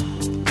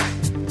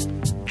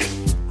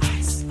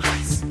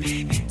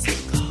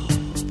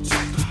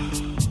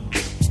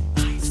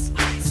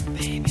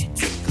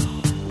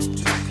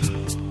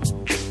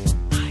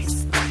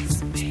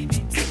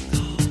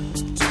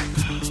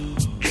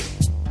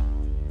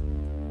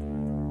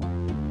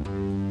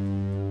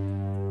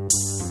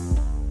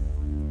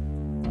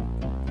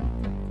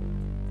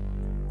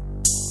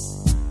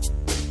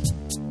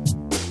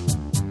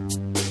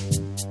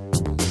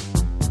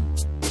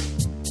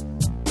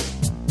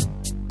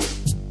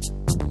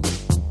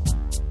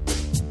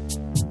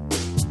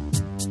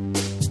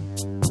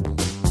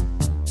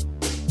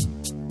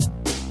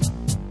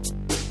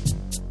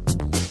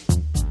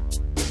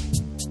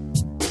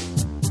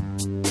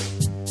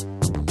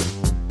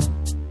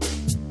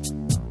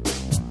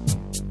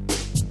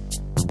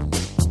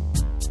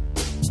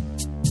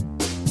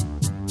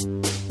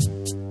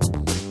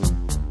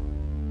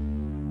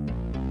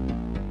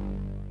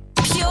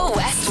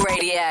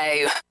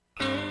 Radio.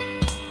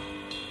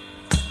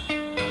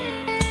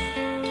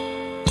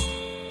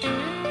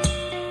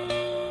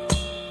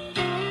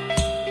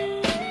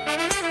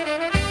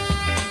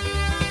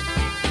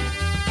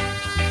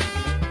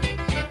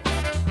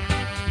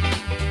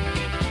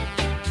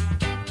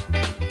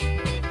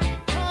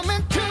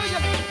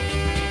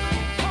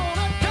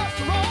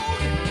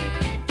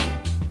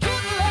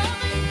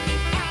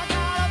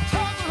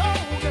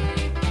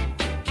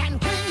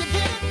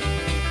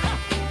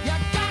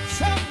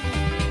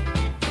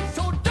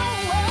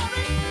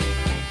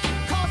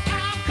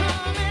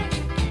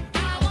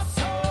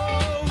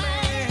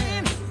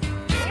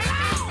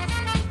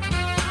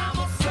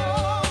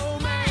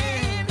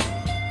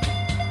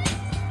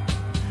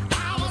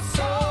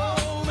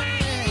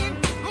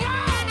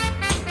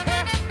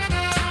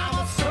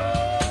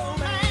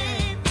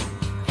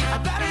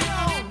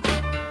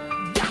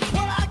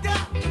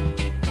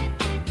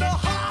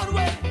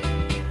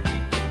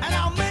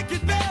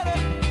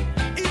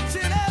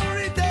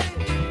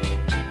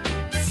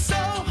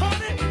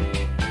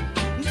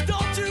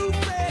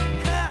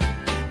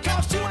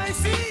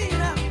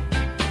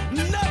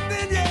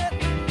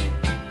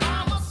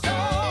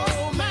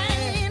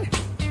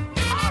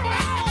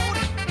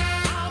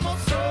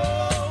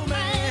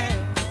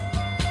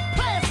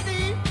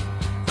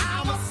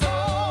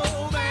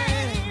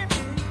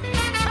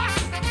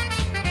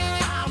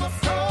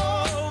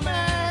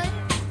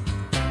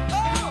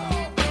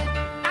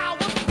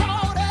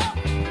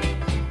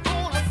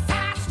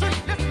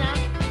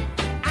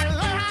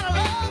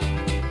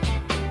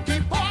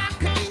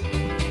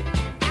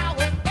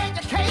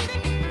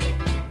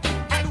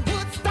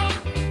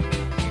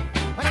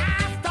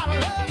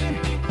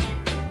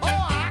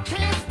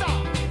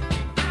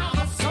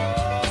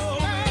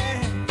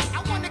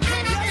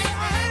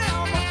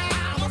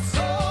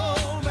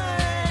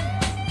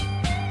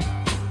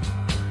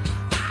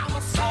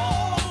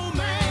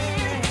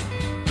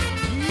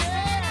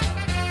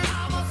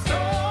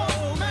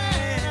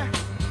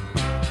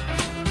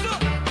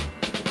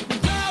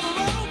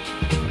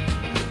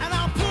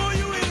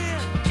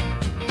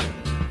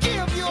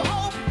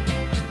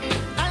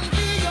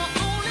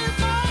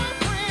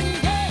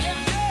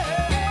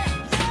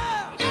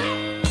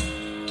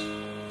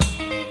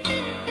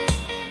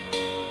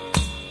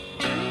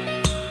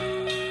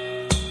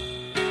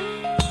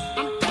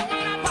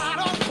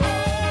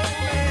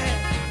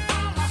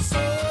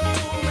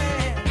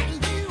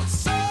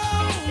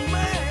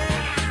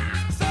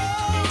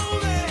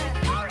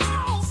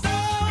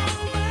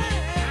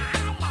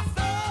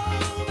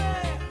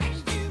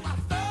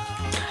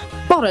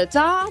 Bore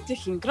da,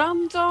 dych chi'n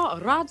gwrando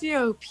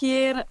Radio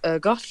Pur y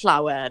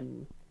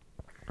Gollawen.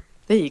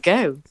 There you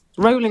go.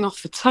 Rolling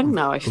off the tongue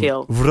now, I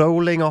feel.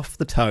 Rolling off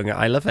the tongue.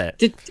 I love it.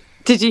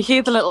 Did you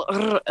hear the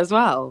little as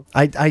well?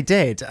 I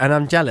did, and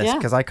I'm jealous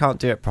because I can't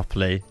do it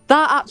properly.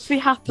 That actually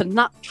happened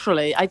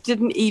naturally. I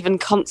didn't even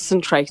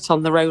concentrate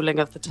on the rolling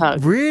of the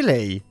tongue.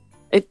 Really?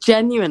 It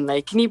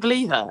genuinely. Can you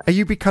believe it? Are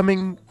you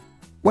becoming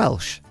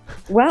Welsh?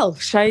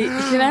 Welsh.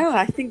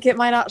 I think it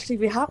might actually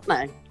be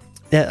happening.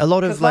 Yeah, a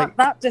lot of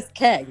that just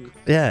came.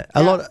 Yeah,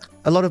 a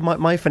lot of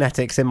my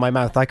phonetics in my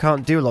mouth. I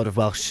can't do a lot of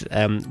Welsh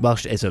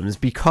isms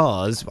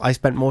because I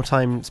spent more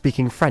time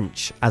speaking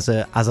French as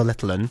a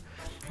little one.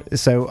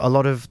 So a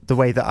lot of the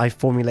way that I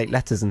formulate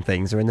letters and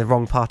things are in the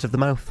wrong part of the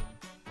mouth.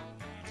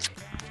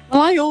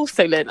 Well, I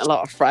also learnt a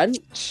lot of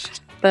French,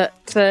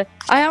 but I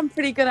am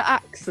pretty good at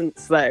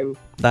accents, though.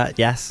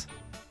 Yes.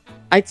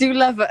 I do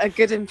love a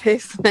good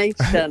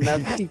impersonation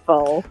of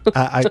people.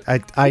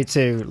 I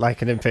too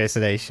like an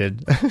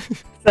impersonation.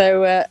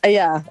 So,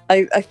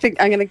 I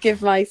think I'm going to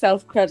give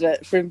myself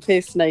credit for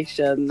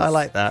impersonations. I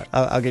like that.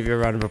 I'll give you a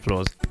round of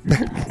applause.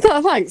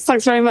 So, thanks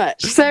very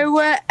much. So,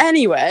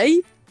 anyway,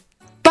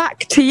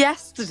 back to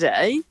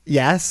yesterday.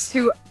 Yes.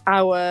 To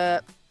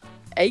our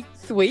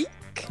 8th week.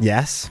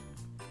 Yes.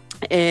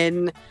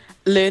 In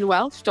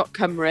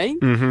learnwelsh.cymru.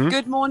 Mm-hmm.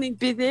 Good morning,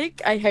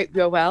 Byddig. I hope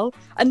you're well.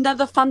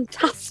 Another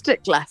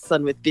fantastic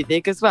lesson with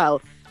Byddig as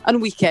well.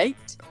 And week 8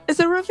 is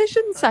a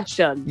revision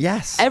session.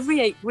 Yes. Every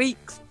 8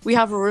 weeks, we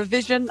have a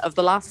revision of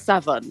the last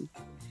 7.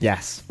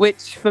 Yes.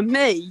 Which, for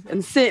me,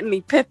 and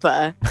certainly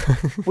Pippa,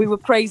 we were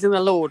praising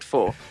the Lord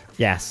for.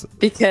 Yes.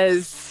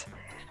 Because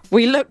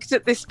we looked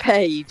at this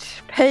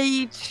page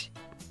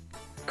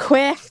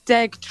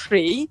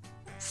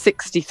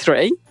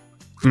 63.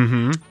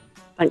 Mm-hmm.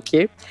 Thank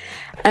you.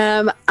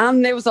 And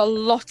there was a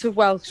lot of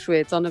Welsh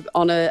words on an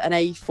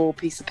A4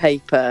 piece of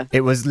paper.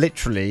 It was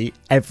literally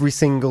every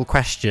single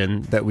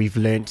question that we've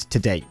learnt to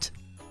date.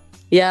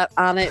 Yeah,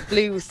 and it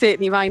blew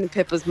certainly mine and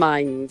Pippa's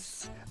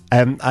minds.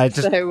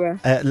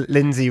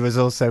 Lindsay was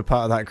also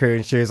part of that crew,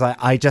 and she was like,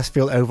 I just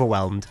feel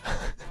overwhelmed.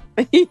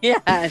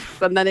 Yes,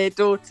 and then her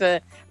daughter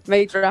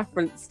made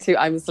reference to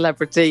I'm a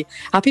Celebrity.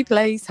 Happy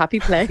place, happy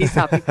place,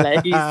 happy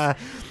place.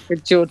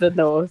 With Jordan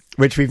North.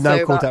 Which we've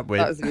now caught up with.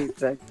 That was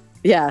amazing.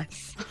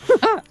 Yes.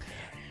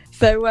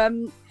 So,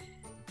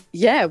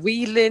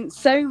 we learnt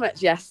so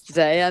much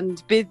yesterday,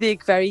 and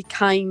Byddig very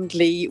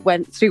kindly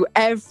went through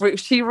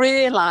she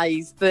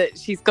realised that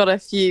she's got a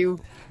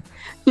few,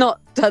 not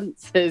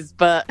dunces,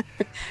 but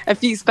a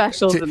few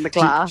specials in the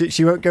class.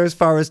 She won't go as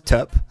far as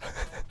tup.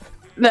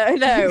 No,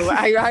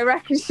 I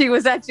reckon she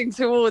was edging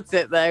towards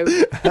it, though.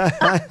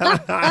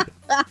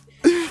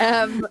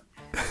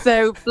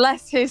 So,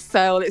 bless his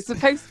soul, it's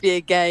supposed to be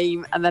a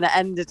game, and then it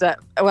ended up,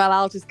 well,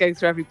 I'll just go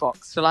through every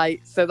box, shall I?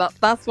 So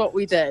that's what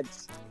we did.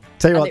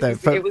 Tell you what, though,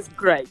 it was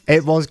great.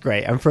 It was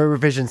great, and for a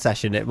revision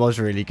session, it was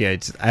really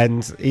good.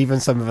 And even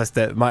some of us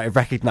that might have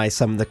recognised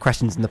some of the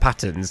questions and the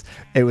patterns,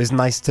 it was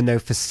nice to know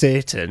for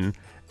certain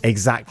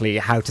exactly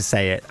how to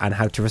say it and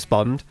how to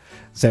respond.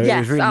 So it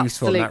was really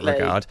useful in that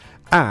regard.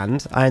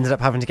 And I ended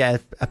up having to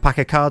get a pack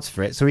of cards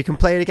for it, so we can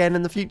play it again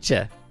in the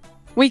future.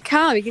 We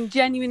can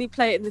genuinely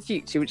play it in the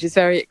future, which is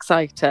very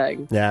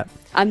exciting. Yeah.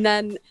 And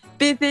then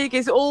Byddig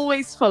is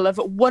always full of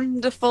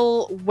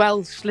wonderful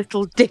Welsh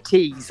little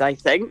ditties, I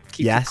think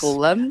you could call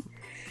them.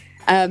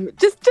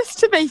 Just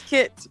to make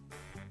it,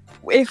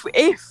 if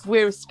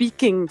we're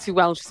speaking to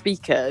Welsh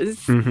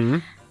speakers,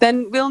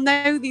 then we'll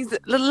know these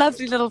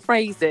lovely little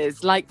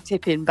phrases like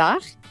tipyn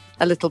bach,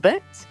 a little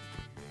bit,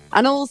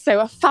 and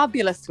also a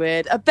fabulous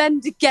word, a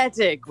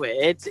bendigedig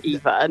word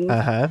even.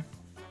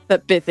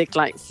 That Byddig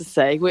likes to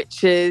say,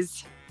 which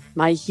is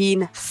mae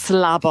hi'n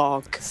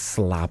slabog.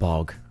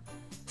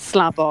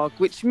 Slabog,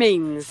 which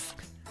means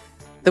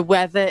the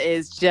weather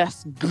is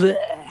just bleh.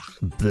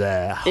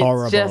 Bleh,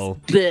 horrible. It's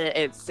just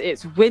bleh.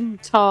 It's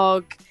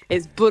windtog,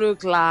 it's bwrw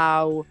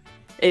glaw,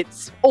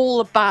 it's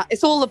all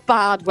the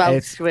bad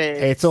Welsh words.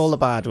 It's all the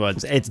bad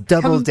ones. It's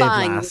double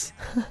diflas.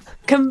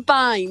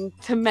 Combined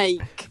to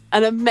make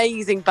an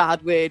amazing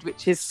bad word,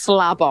 which is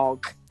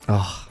slabog.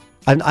 Oh,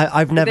 and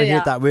I've never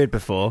heard that word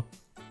before.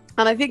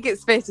 And I think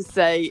it's fair to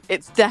say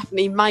it's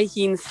definitely mae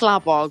hi'n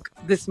slabog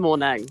this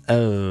morning.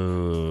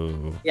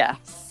 Oh.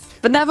 Yes.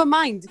 But never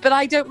mind. But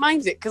I don't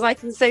mind it because I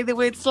can say the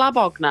word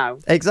slabog now.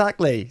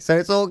 Exactly. So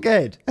it's all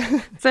good.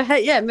 So,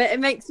 hey, yeah,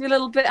 it makes me a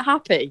little bit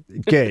happy.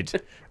 Good.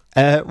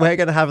 We're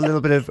going to have a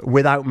little bit of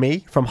Without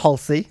Me from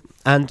Halsey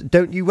and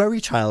Don't You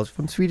Worry Child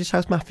from Swedish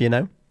House Mafia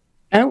now.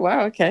 Oh,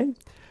 wow. Okay.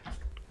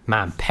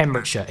 Man,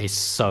 Pembrokeshire is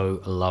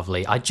so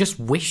lovely. I just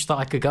wish that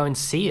I could go and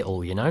see it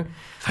all, you know?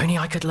 If only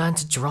I could learn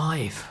to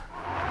drive.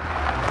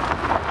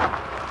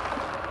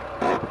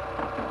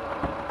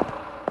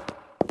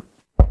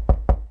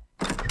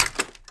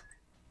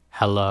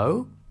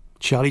 Hello?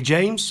 Charlie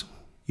James,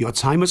 your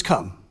time has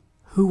come.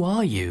 Who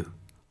are you?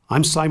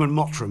 I'm Simon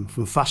Mottram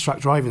from Fast Track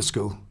Driving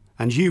School,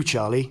 and you,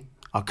 Charlie,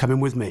 are coming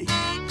with me.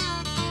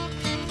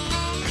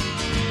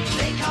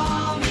 They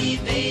call me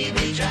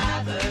baby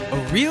driver.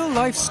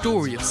 real-life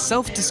story of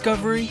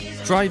self-discovery,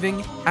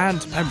 driving and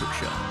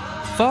Pembrokeshire.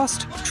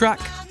 Fast Track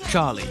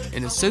Charlie,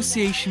 in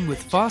association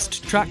with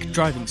Fast Track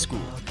Driving School.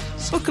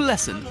 Book a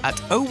lesson at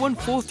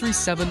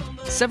 01437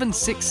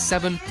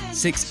 767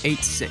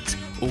 686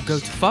 or go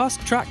to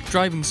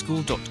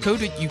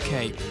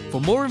fasttrackdrivingschool.co.uk for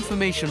more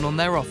information on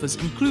their offers,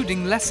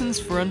 including lessons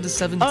for under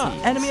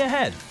 17s. Enemy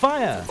ahead!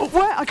 Fire! Oh,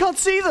 where? I can't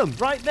see them!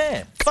 Right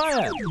there!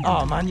 Fire!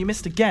 Oh man, you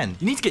missed again.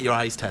 You need to get your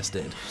eyes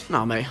tested.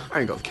 Nah, mate,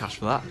 I ain't got the cash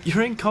for that.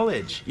 You're in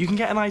college. You can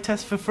get an eye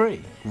test for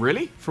free.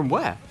 Really? From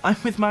where? I'm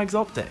with Mags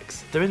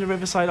Optics. They're in the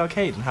Riverside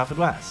Arcade in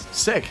Haverfordwest.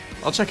 Sick.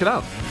 I'll check it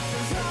out.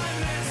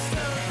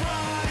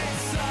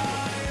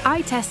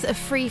 Eye tests are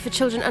free for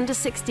children under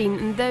 16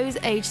 and those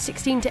aged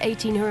 16 to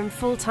 18 who are in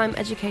full-time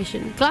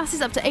education.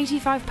 Glasses up to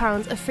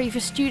 £85 are free for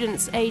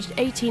students aged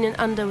 18 and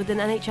under with an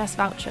NHS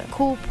voucher.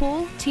 Call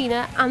Paul,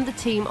 Tina and the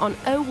team on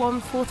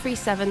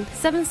 01437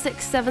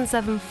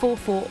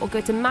 767744 or go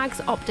to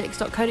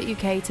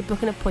magsoptics.co.uk to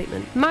book an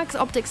appointment. Mags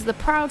Optics are the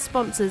proud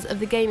sponsors of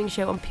the gaming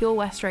show on Pure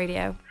West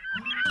Radio.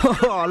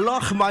 Oh,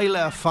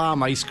 Lochmeyler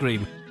Farm Ice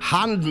Cream.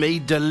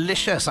 Handmade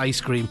delicious ice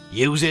cream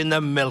using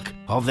the milk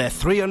of their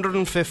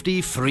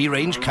 350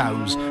 free-range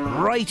cows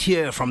right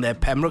here from their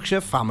Pembrokeshire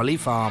family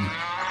farm.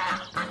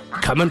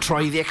 Come and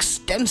try the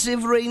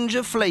extensive range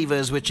of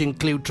flavours which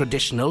include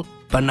traditional,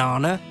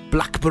 banana,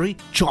 blackberry,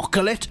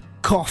 chocolate,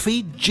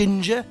 coffee,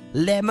 ginger,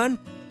 lemon,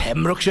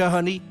 Pembrokeshire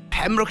honey,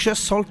 Pembrokeshire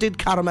salted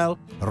caramel,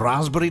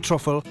 raspberry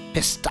truffle,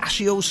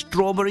 pistachio,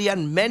 strawberry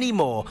and many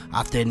more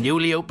at their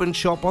newly opened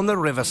shop on the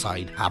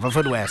Riverside,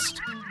 Haverfordwest.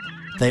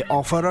 They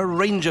offer a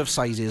range of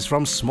sizes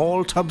from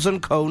small tubs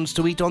and cones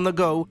to eat on the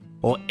go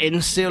or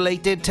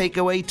insulated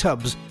takeaway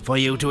tubs for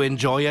you to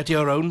enjoy at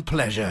your own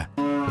pleasure.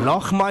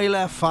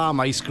 Lochmeyler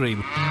Farm Ice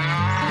Cream.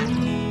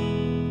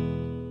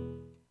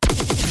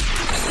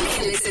 You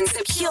can listen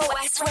to Pure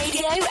West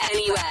Radio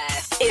anywhere.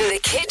 In the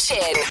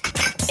kitchen,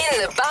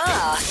 in the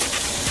bath,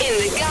 in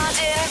the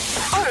garden,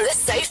 on the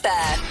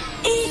sofa,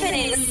 even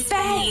in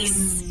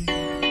space.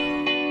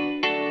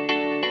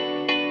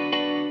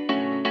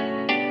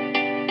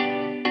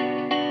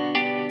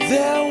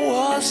 There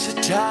was a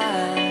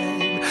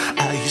time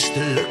I used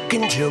to look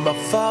into my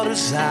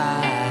father's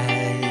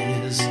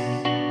eyes.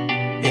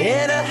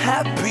 In a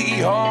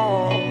happy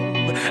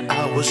home,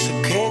 I was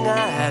a king, I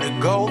had a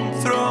golden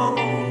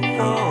throne.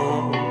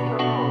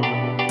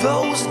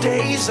 Those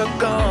days are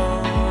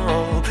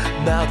gone,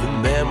 now the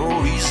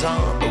memories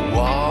on the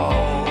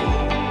wall.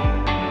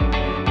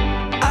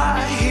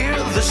 I hear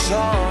the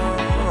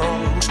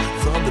songs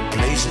from the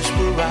places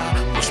where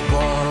I was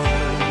born.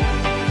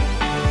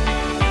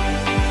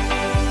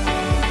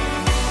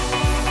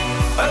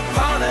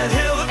 Upon that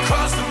hill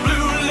across the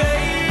blue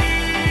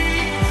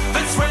lake,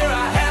 that's where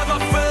I had my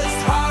first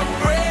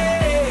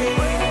heartbreak.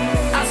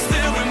 I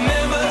still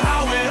remember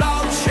how it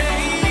all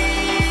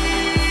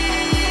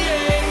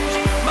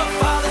changed. My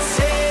father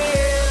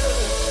said,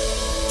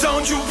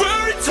 don't you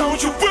worry,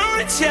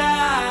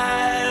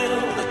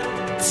 child.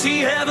 See,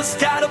 heaven's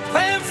got a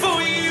plan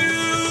for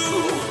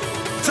you.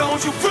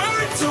 Don't you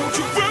worry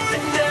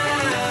now.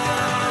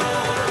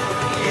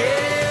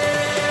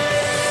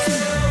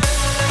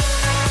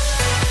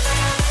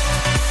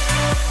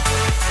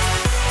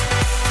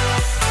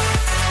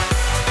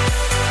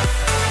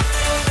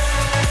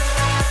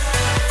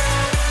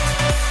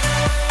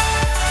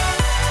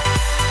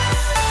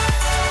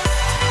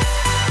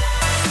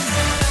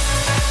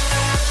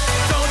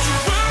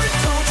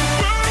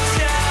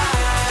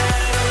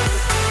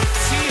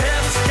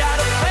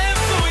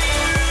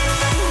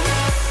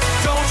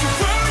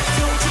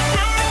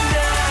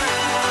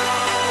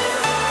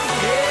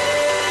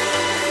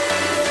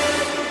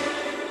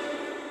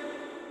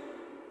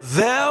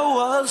 There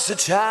was a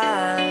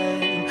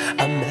time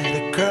I met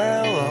a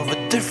girl of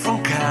a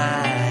different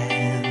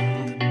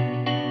kind.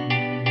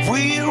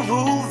 We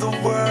ruled the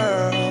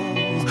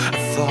world. I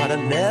thought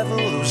I'd never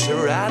lose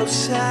her out of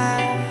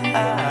sight.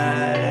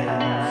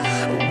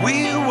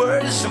 We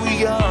were so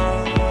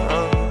young.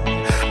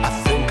 I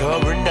think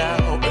of her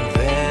now and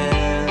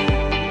then.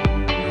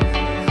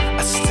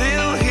 I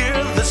still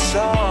hear the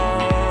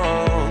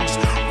songs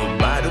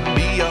reminding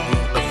me of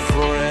a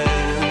friend.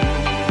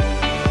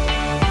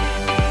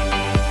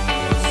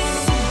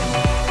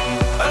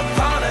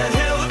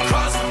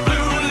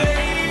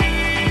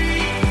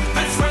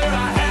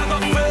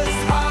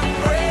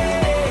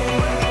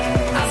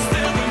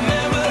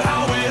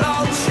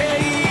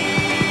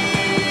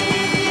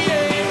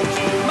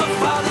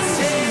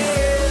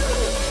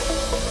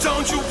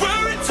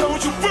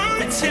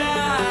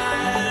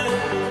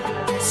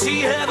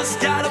 See, heaven's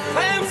got a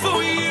plan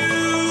for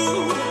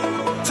you.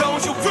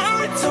 Don't you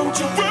worry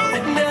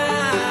now.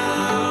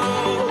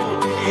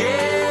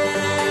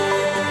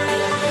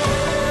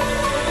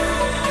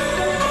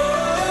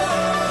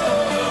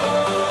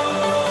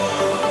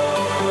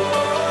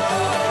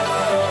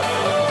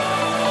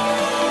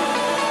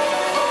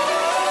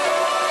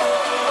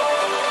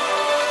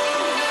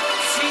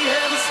 See,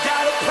 heaven's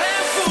got a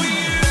plan for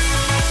you.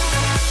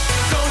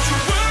 Don't you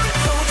worry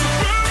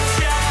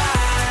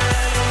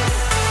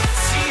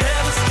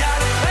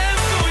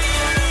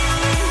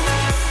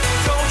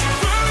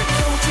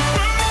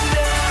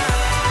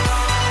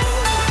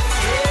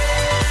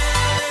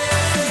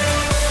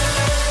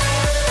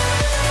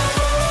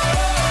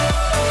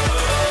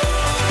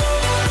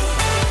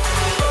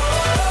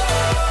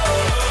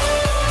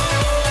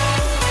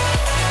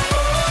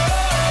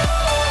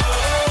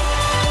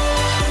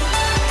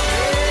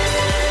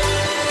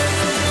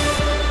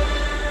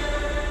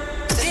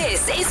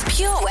is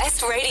Pure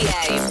West Radio.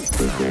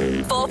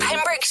 For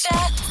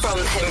Pembrokeshire, from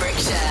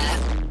Pembrokeshire.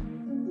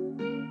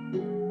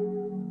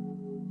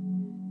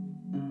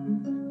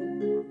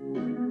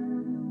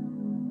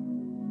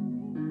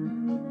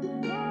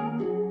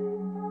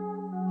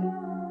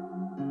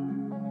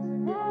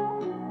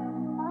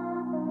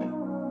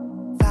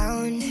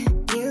 Found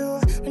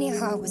you when your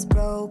heart was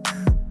broke.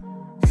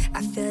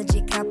 I filled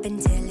your cup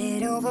until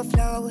it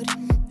overflowed.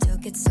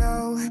 Took it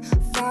so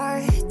far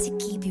to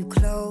keep you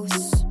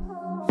close.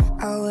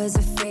 I was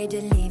afraid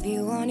to leave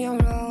you on your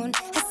own.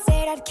 I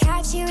said I'd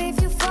catch you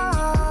if you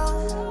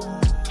fall,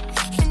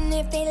 and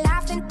if they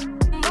laugh then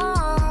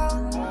more.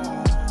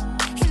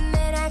 And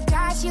then I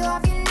got you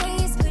off your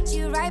knees, put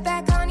you right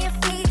back on your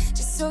feet,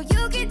 just so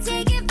you could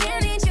take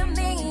advantage of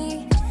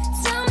me.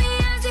 Tell me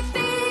how's it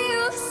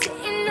feel,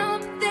 sitting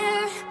up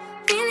there,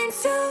 feeling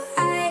so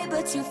high,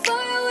 but too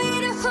far away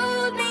to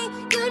hold me.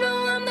 You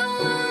know I'm the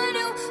one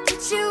who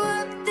put you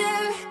up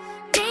there,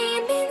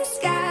 name in the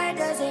sky.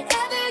 Does it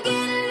ever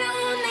get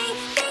lonely,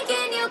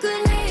 thinking you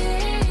could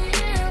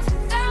live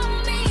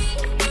without me,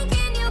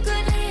 thinking you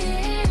could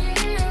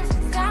live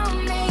without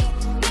me?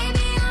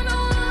 Maybe I'm the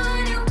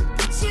one who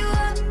put you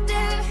up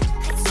there, I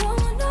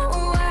don't know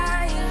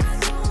why.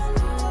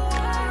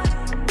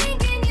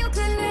 Thinking you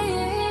could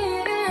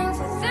live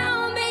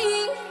without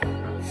me,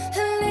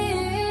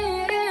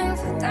 live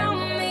without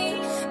me.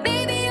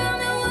 Maybe I'm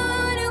the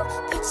one who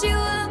put you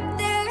up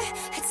there, I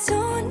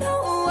don't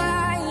know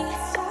why.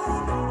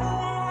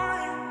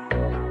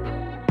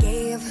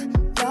 Gave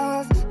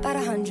love about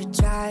 100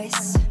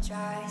 tries,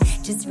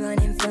 just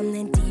running from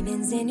the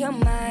demons in your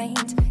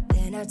mind.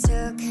 Then I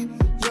took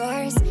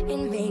yours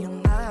and made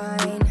them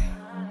mine.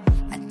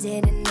 I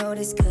didn't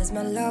notice cause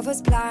my love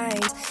was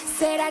blind.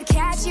 Said I'd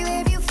catch you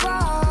if you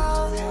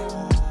fall,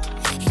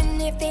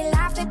 and if they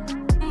laughed at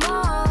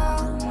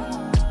more.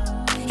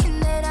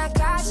 And then I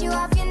got you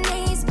off your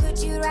knees,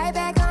 put you right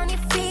back on your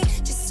feet,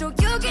 just so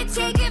you could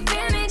take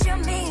advantage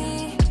of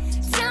me.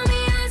 Tell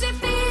me how's it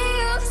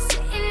feel,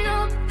 sitting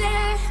up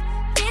there,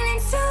 feeling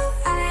so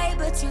high,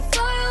 but too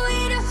far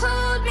away to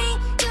hold me.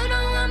 You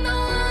know I'm the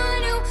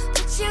one who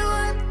put you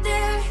up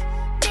there,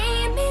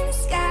 name in the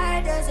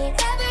sky. Does it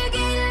ever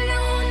get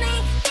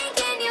lonely,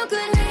 thinking you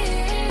could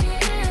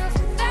live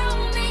without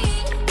me,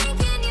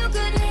 thinking you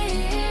could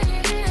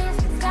live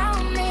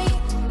without me?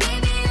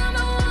 Maybe I'm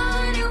the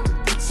one who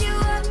put you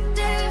up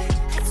there,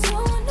 I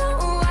don't know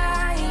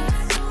why.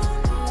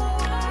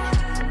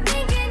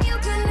 Thinking you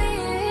could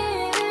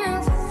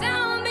live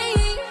without me,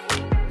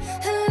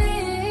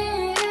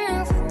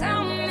 live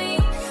without me.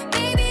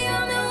 Maybe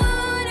I'm the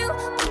one who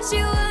put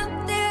you up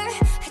there, I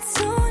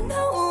don't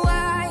know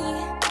why.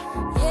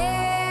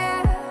 Yeah,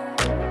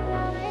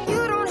 you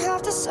don't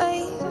have to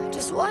say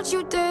just what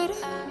you did,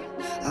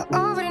 I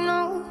already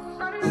know.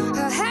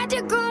 I had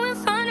to go and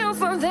find out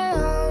from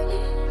them.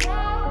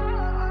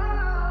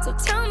 So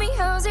tell me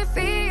how's it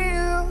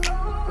feel, tell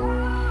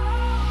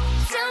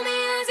me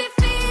how's it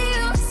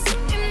feel,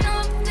 sitting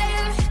up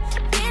there,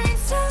 feeling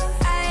so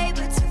high,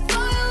 but too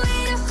far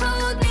away to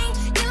hold me.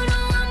 You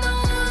know I'm the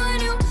one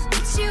who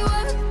put you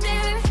up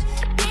there,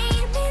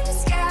 name in the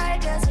sky.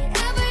 Does it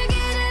ever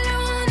get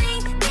lonely,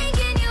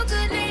 thinking you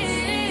could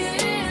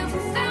live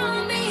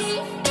without me,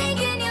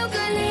 thinking you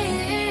could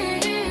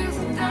live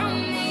without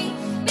me?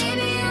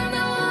 Maybe I'm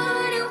the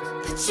one who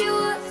put you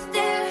up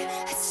there,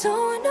 I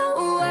don't know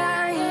why.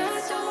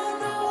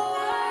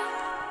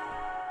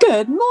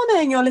 Good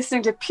morning, you're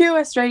listening to Pure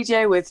West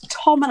Radio with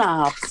Tom and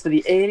Abz for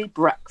the early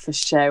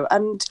breakfast show,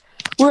 and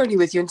we're only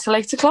with you until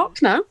 8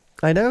 o'clock now.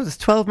 I know, it's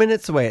 12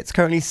 minutes away. It's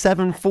currently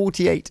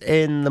 7:48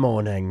 in the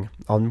morning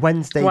on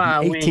Wednesday,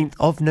 Wow, the 18th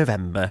of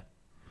November.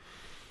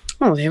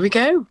 Oh, there we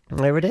go.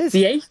 There it is.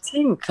 The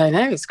 18th, I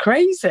know, it's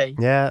crazy.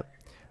 Yeah.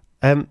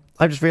 I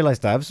just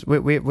realised, Abz,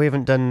 we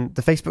haven't done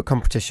the Facebook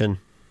competition.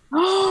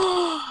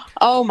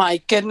 Oh my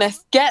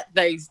goodness, get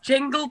those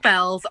jingle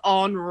bells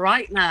on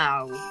right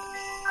now.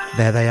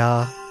 There they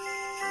are.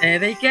 There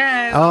they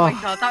go. Oh my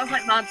God, that was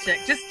like magic.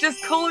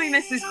 Just call me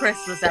Mrs.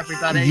 Christmas,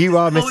 everybody. You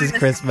are Just call me Mrs.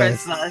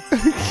 Christmas.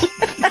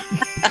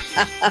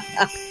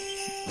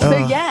 So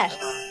yes,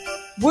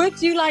 would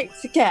you like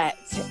to get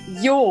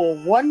your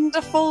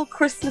wonderful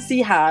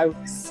Christmassy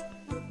house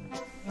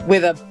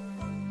with a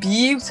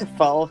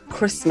beautiful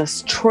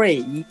Christmas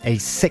tree, a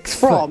 6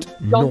 from foot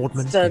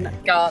Nordman Johnston tree.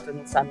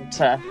 Garden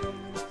Centre?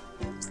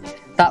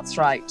 That's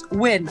right.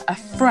 Win a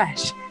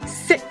fresh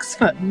 6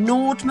 foot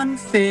Nordman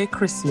fir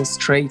Christmas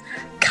tree,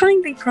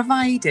 kindly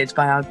provided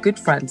by our good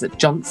friends at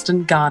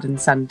Johnston Garden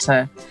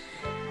Centre.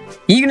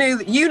 You know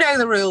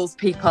the rules,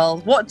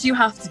 people. What do you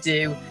have to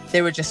do?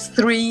 There are just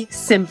 3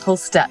 simple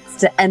steps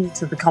to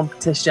enter the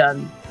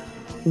competition.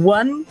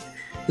 1,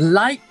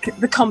 like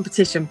the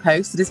competition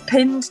post that is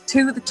pinned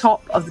to the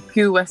top of the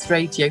Pure West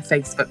Radio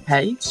Facebook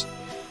page.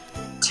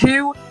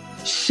 2,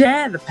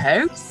 share the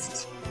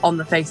post on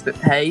the Facebook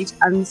page.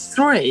 And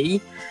 3,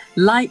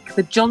 like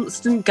the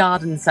Johnston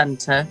Garden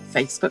Centre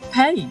Facebook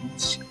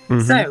page.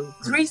 Mm-hmm. So,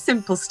 3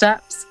 simple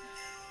steps.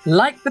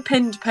 Like the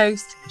pinned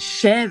post,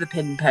 share the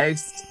pinned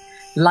post,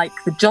 like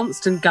the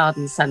Johnston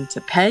Garden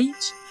Centre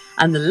page,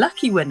 and the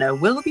lucky winner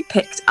will be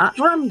picked at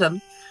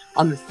random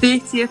on the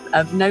 30th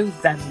of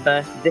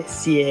November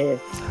this year.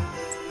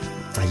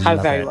 How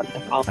very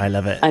wonderful. I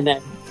love it. I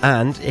know.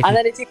 And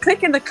then if you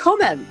click in the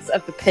comments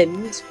of the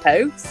pinned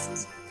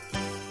post,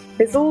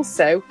 there's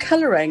also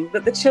colouring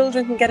that the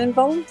children can get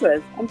involved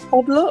with and have a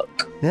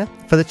look. Yeah,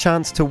 for the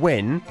chance to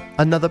win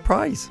another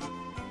prize.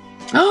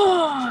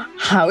 Oh,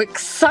 how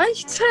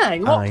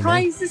exciting! What I know.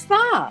 prize is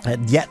that?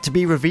 Yet to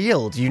be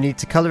revealed. You need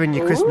to colour in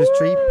your Christmas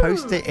tree,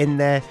 post it in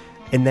their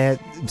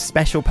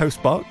special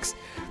post box,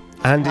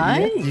 and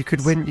Right. you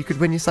could win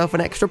yourself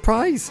an extra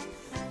prize.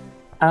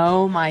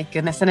 Oh my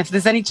goodness. And if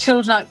there's any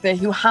children out there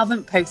who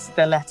haven't posted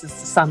their letters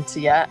to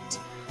Santa yet,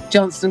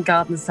 Johnston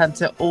Garden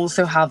Centre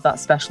also have that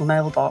special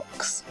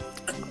mailbox.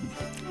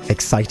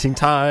 Exciting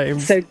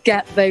times. So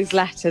get those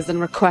letters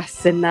and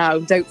requests in now.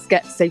 Don't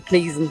forget to say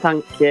please and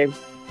thank you.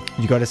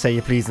 You got to say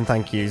your please and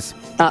thank yous.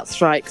 That's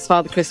right, because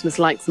Father Christmas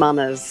likes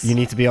manners. You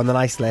need to be on the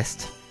nice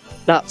list.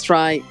 That's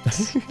right.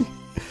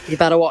 You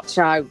better watch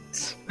out.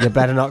 You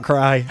better not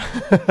cry.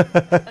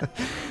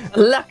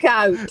 Look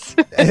out.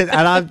 And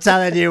I'm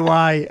telling you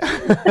why.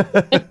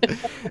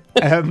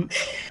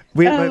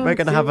 We're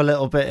going to have a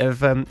little bit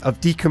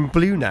of Deacon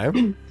Blue now.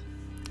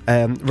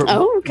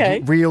 Okay.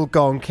 Real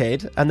Gone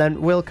Kid. And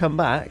then we'll come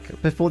back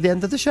before the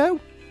end of the show.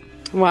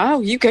 Wow,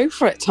 you go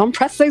for it, Tom.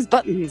 Press those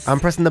buttons. I'm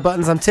pressing the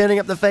buttons. I'm turning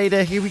up the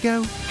fader. Here we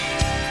go.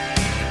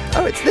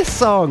 Oh, it's this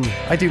song.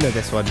 I do know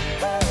this one.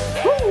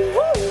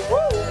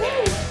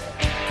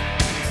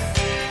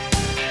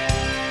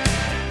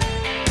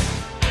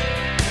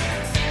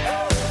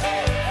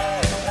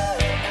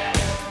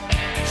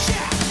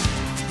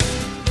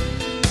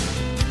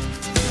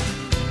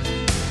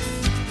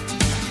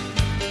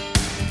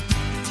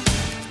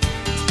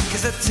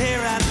 Cause I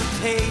tear out the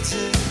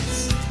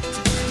pages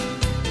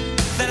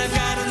that I've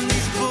got in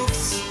these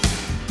books,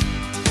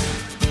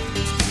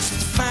 just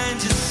to find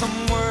just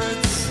some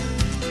words,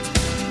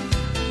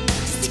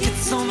 just to get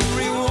some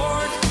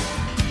reward.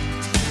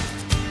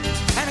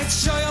 And I'd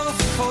show you all the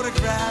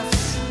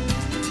photographs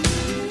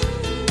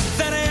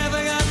that I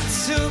ever got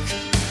took,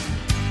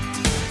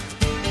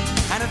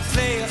 and I'd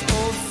play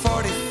old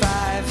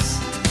 45s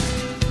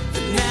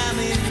that now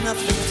mean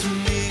nothing to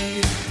me.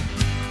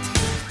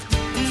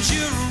 And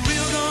you're a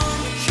real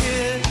gone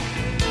kid.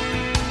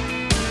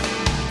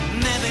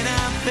 Maybe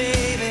not,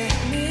 baby.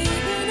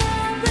 Maybe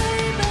not,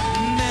 baby.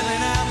 Maybe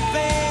not,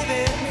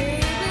 baby.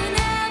 Maybe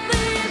not,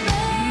 baby.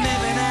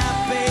 Maybe not,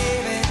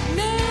 baby.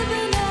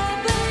 Maybe not,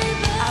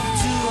 baby. I'll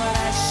do what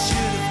I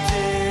should have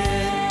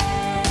did.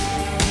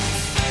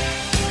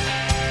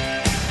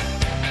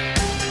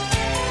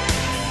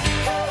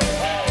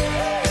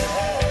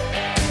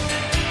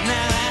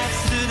 Now I've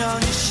stood on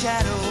your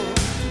shadow,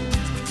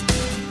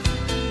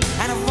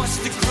 and I've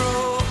watched it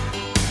grow,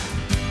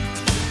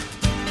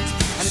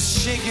 and it's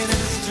shaking and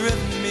it's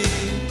driven me.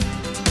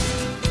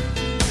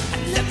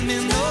 And let me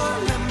know,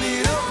 let me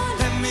know,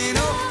 let me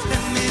know,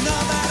 let me know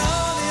about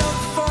all the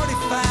old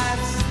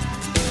 45s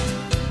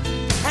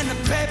and the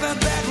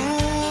paperback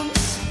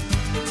rooms,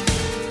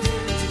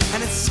 and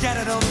it's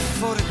scattered all the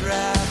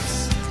photographs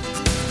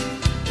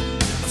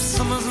of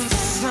summers and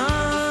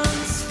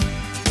suns.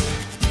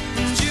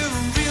 And you're a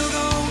real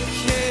gone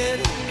kid.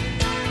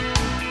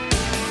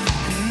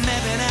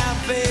 Maybe not,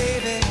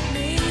 baby.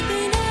 Maybe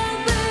not,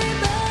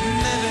 baby.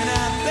 Maybe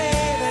not,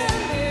 baby.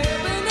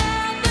 Maybe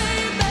not,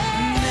 baby.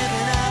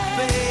 Maybe not,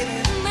 baby.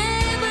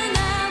 Maybe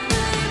not,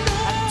 baby.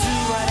 I'd do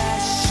what I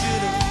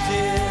should have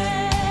did.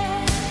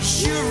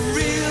 You're a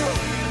real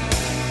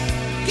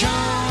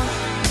gone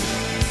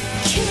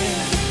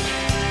kid.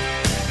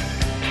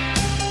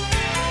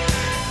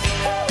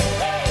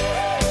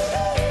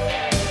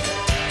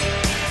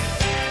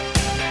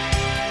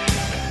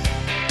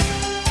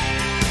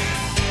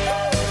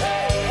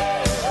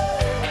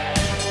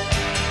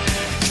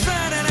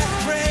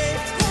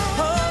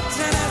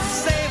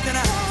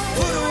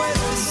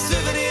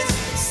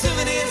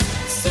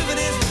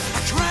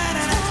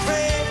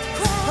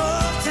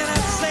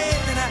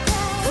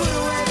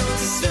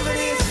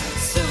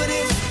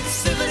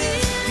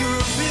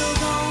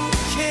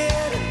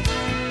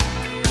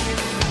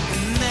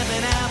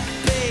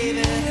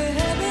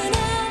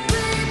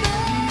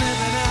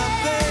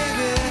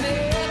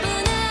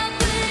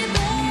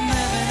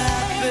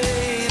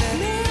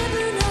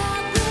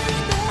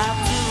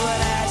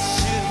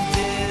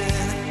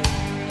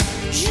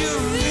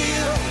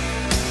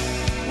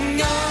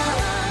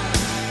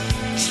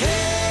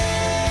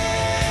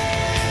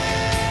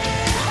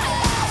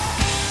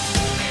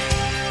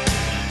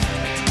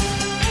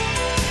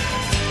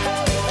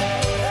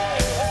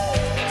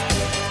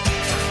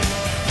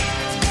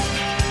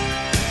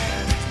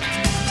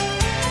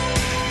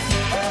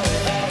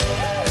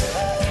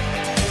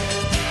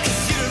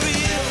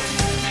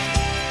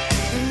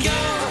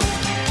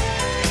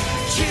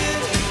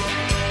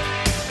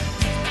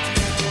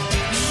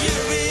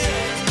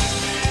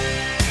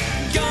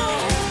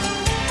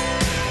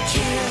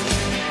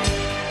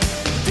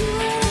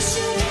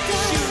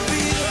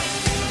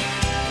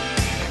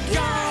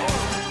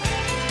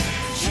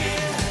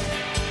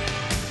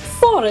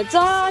 Bore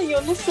da, you're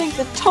listening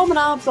to Tom and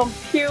Abz on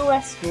Pure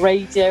West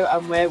Radio,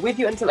 and we're with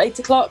you until 8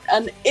 o'clock,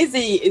 and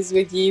Izzy is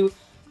with you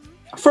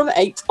from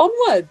 8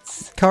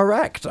 onwards.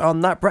 Correct,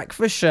 on that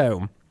breakfast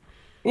show.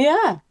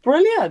 Yeah,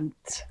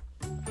 brilliant.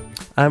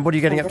 And what are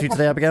you getting up to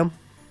today, Abigail?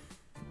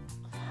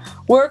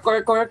 Work.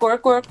 That's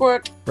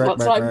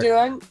what I'm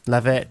doing.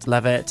 Love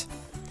it.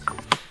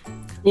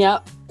 Yeah.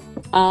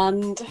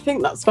 And I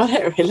think that's about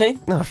it, really.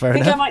 Oh, fair I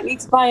think enough. I might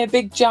need to buy a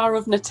big jar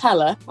of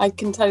Nutella. I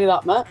can tell you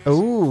that much.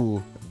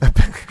 Ooh.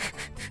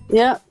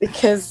 Yeah,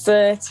 because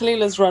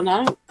Tallulah's run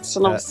out,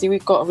 and obviously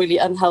we've got a really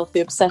unhealthy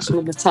obsession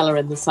with Nutella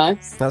in this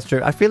house. That's true.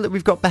 I feel that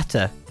we've got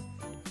better.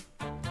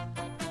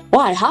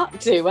 Well, I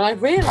had to, and I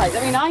realised,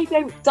 I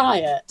don't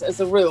diet as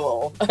a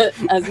rule,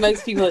 as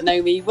most people that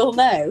know me will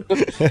know.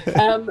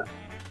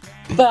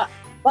 But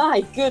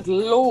my good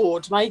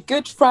Lord, my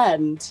good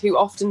friend who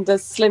often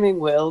does Slimming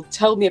World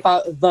told me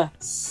about the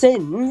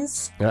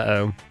sins.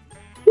 Uh-oh.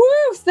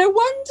 Woo! No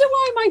wonder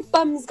why my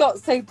bum's got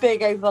so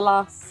big over the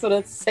last sort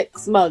of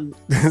 6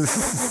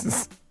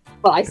 months.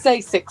 Well, I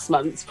say 6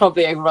 months,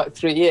 probably over about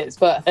 3 years,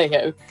 but hey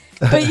ho.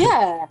 But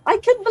yeah, I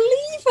couldn't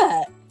believe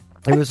it.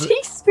 A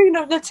teaspoon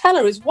of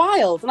Nutella is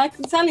wild, and I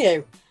can tell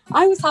you,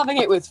 I was having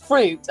it with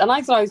fruit, and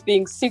I thought I was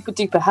being super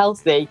duper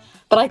healthy,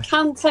 but I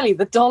can tell you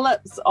the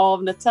dollops of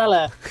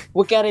Nutella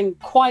were getting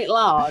quite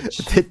large.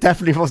 It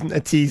definitely wasn't a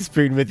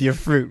teaspoon with your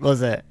fruit,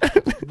 was it?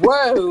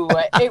 Whoa,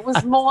 it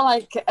was more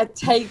like a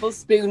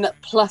tablespoon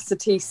plus a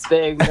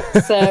teaspoon.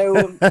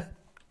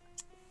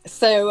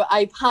 So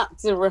I've had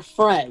to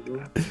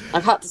refrain.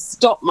 I've had to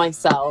stop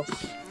myself.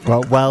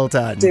 Well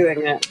done.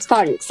 Doing it.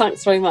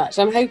 Thanks very much.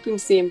 I'm hoping to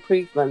see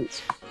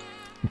improvement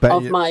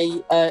of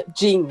my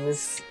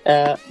genes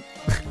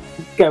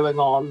going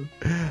on.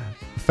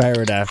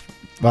 Fair enough.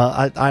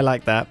 Well, I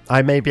like that.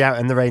 I may be out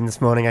in the rain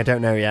this morning. I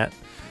don't know yet.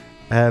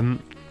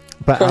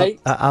 But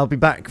I'll be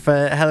back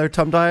for Hello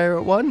Tom Dyer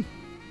at 1.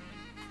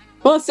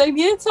 Well, same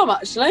here, Tom,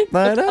 actually.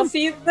 I'll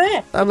see you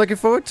there. I'm looking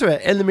forward to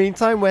it. In the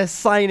meantime, we're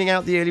signing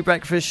out the early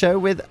breakfast show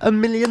with A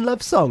Million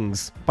Love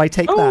Songs by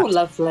Take That. Oh,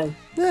 lovely.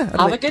 Yeah.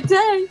 Have a good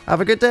day. Have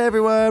a good day,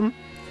 everyone.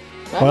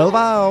 Bye. Well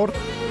bowed.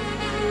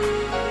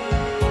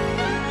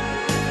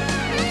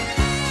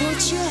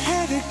 Put your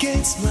head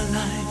against my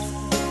life.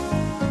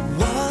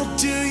 What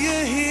do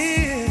you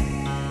hear?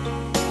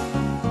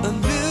 A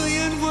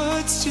million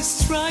words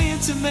just trying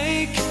to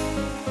make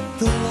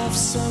the love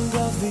song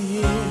of the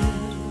year.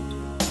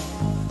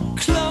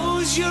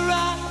 Close your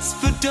eyes,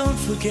 but don't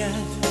forget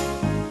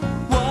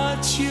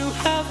what you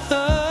have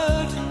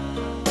heard.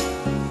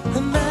 A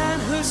man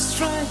who's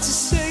trying to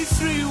say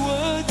 3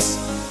 words,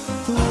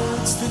 the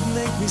words that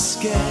make me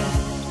scared.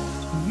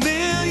 A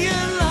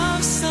million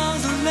love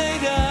songs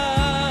later,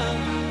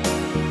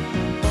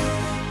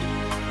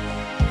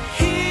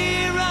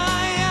 here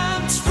I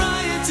am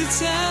trying to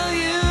tell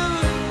you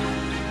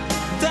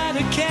that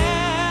I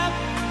care.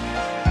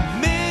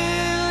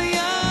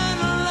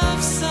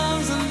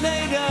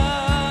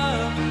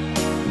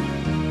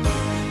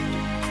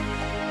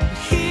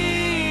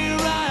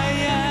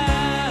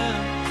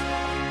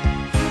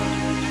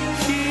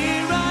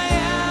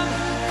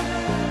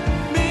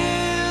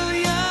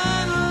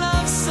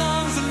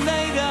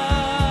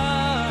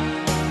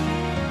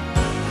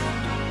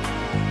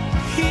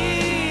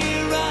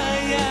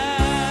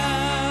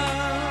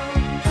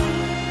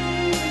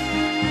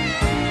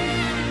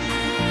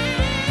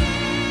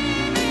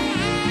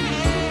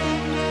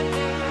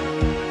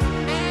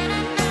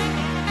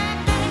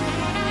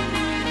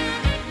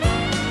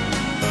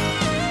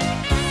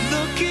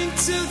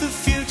 To the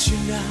future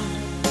now,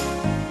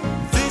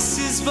 this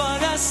is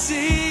what I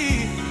see.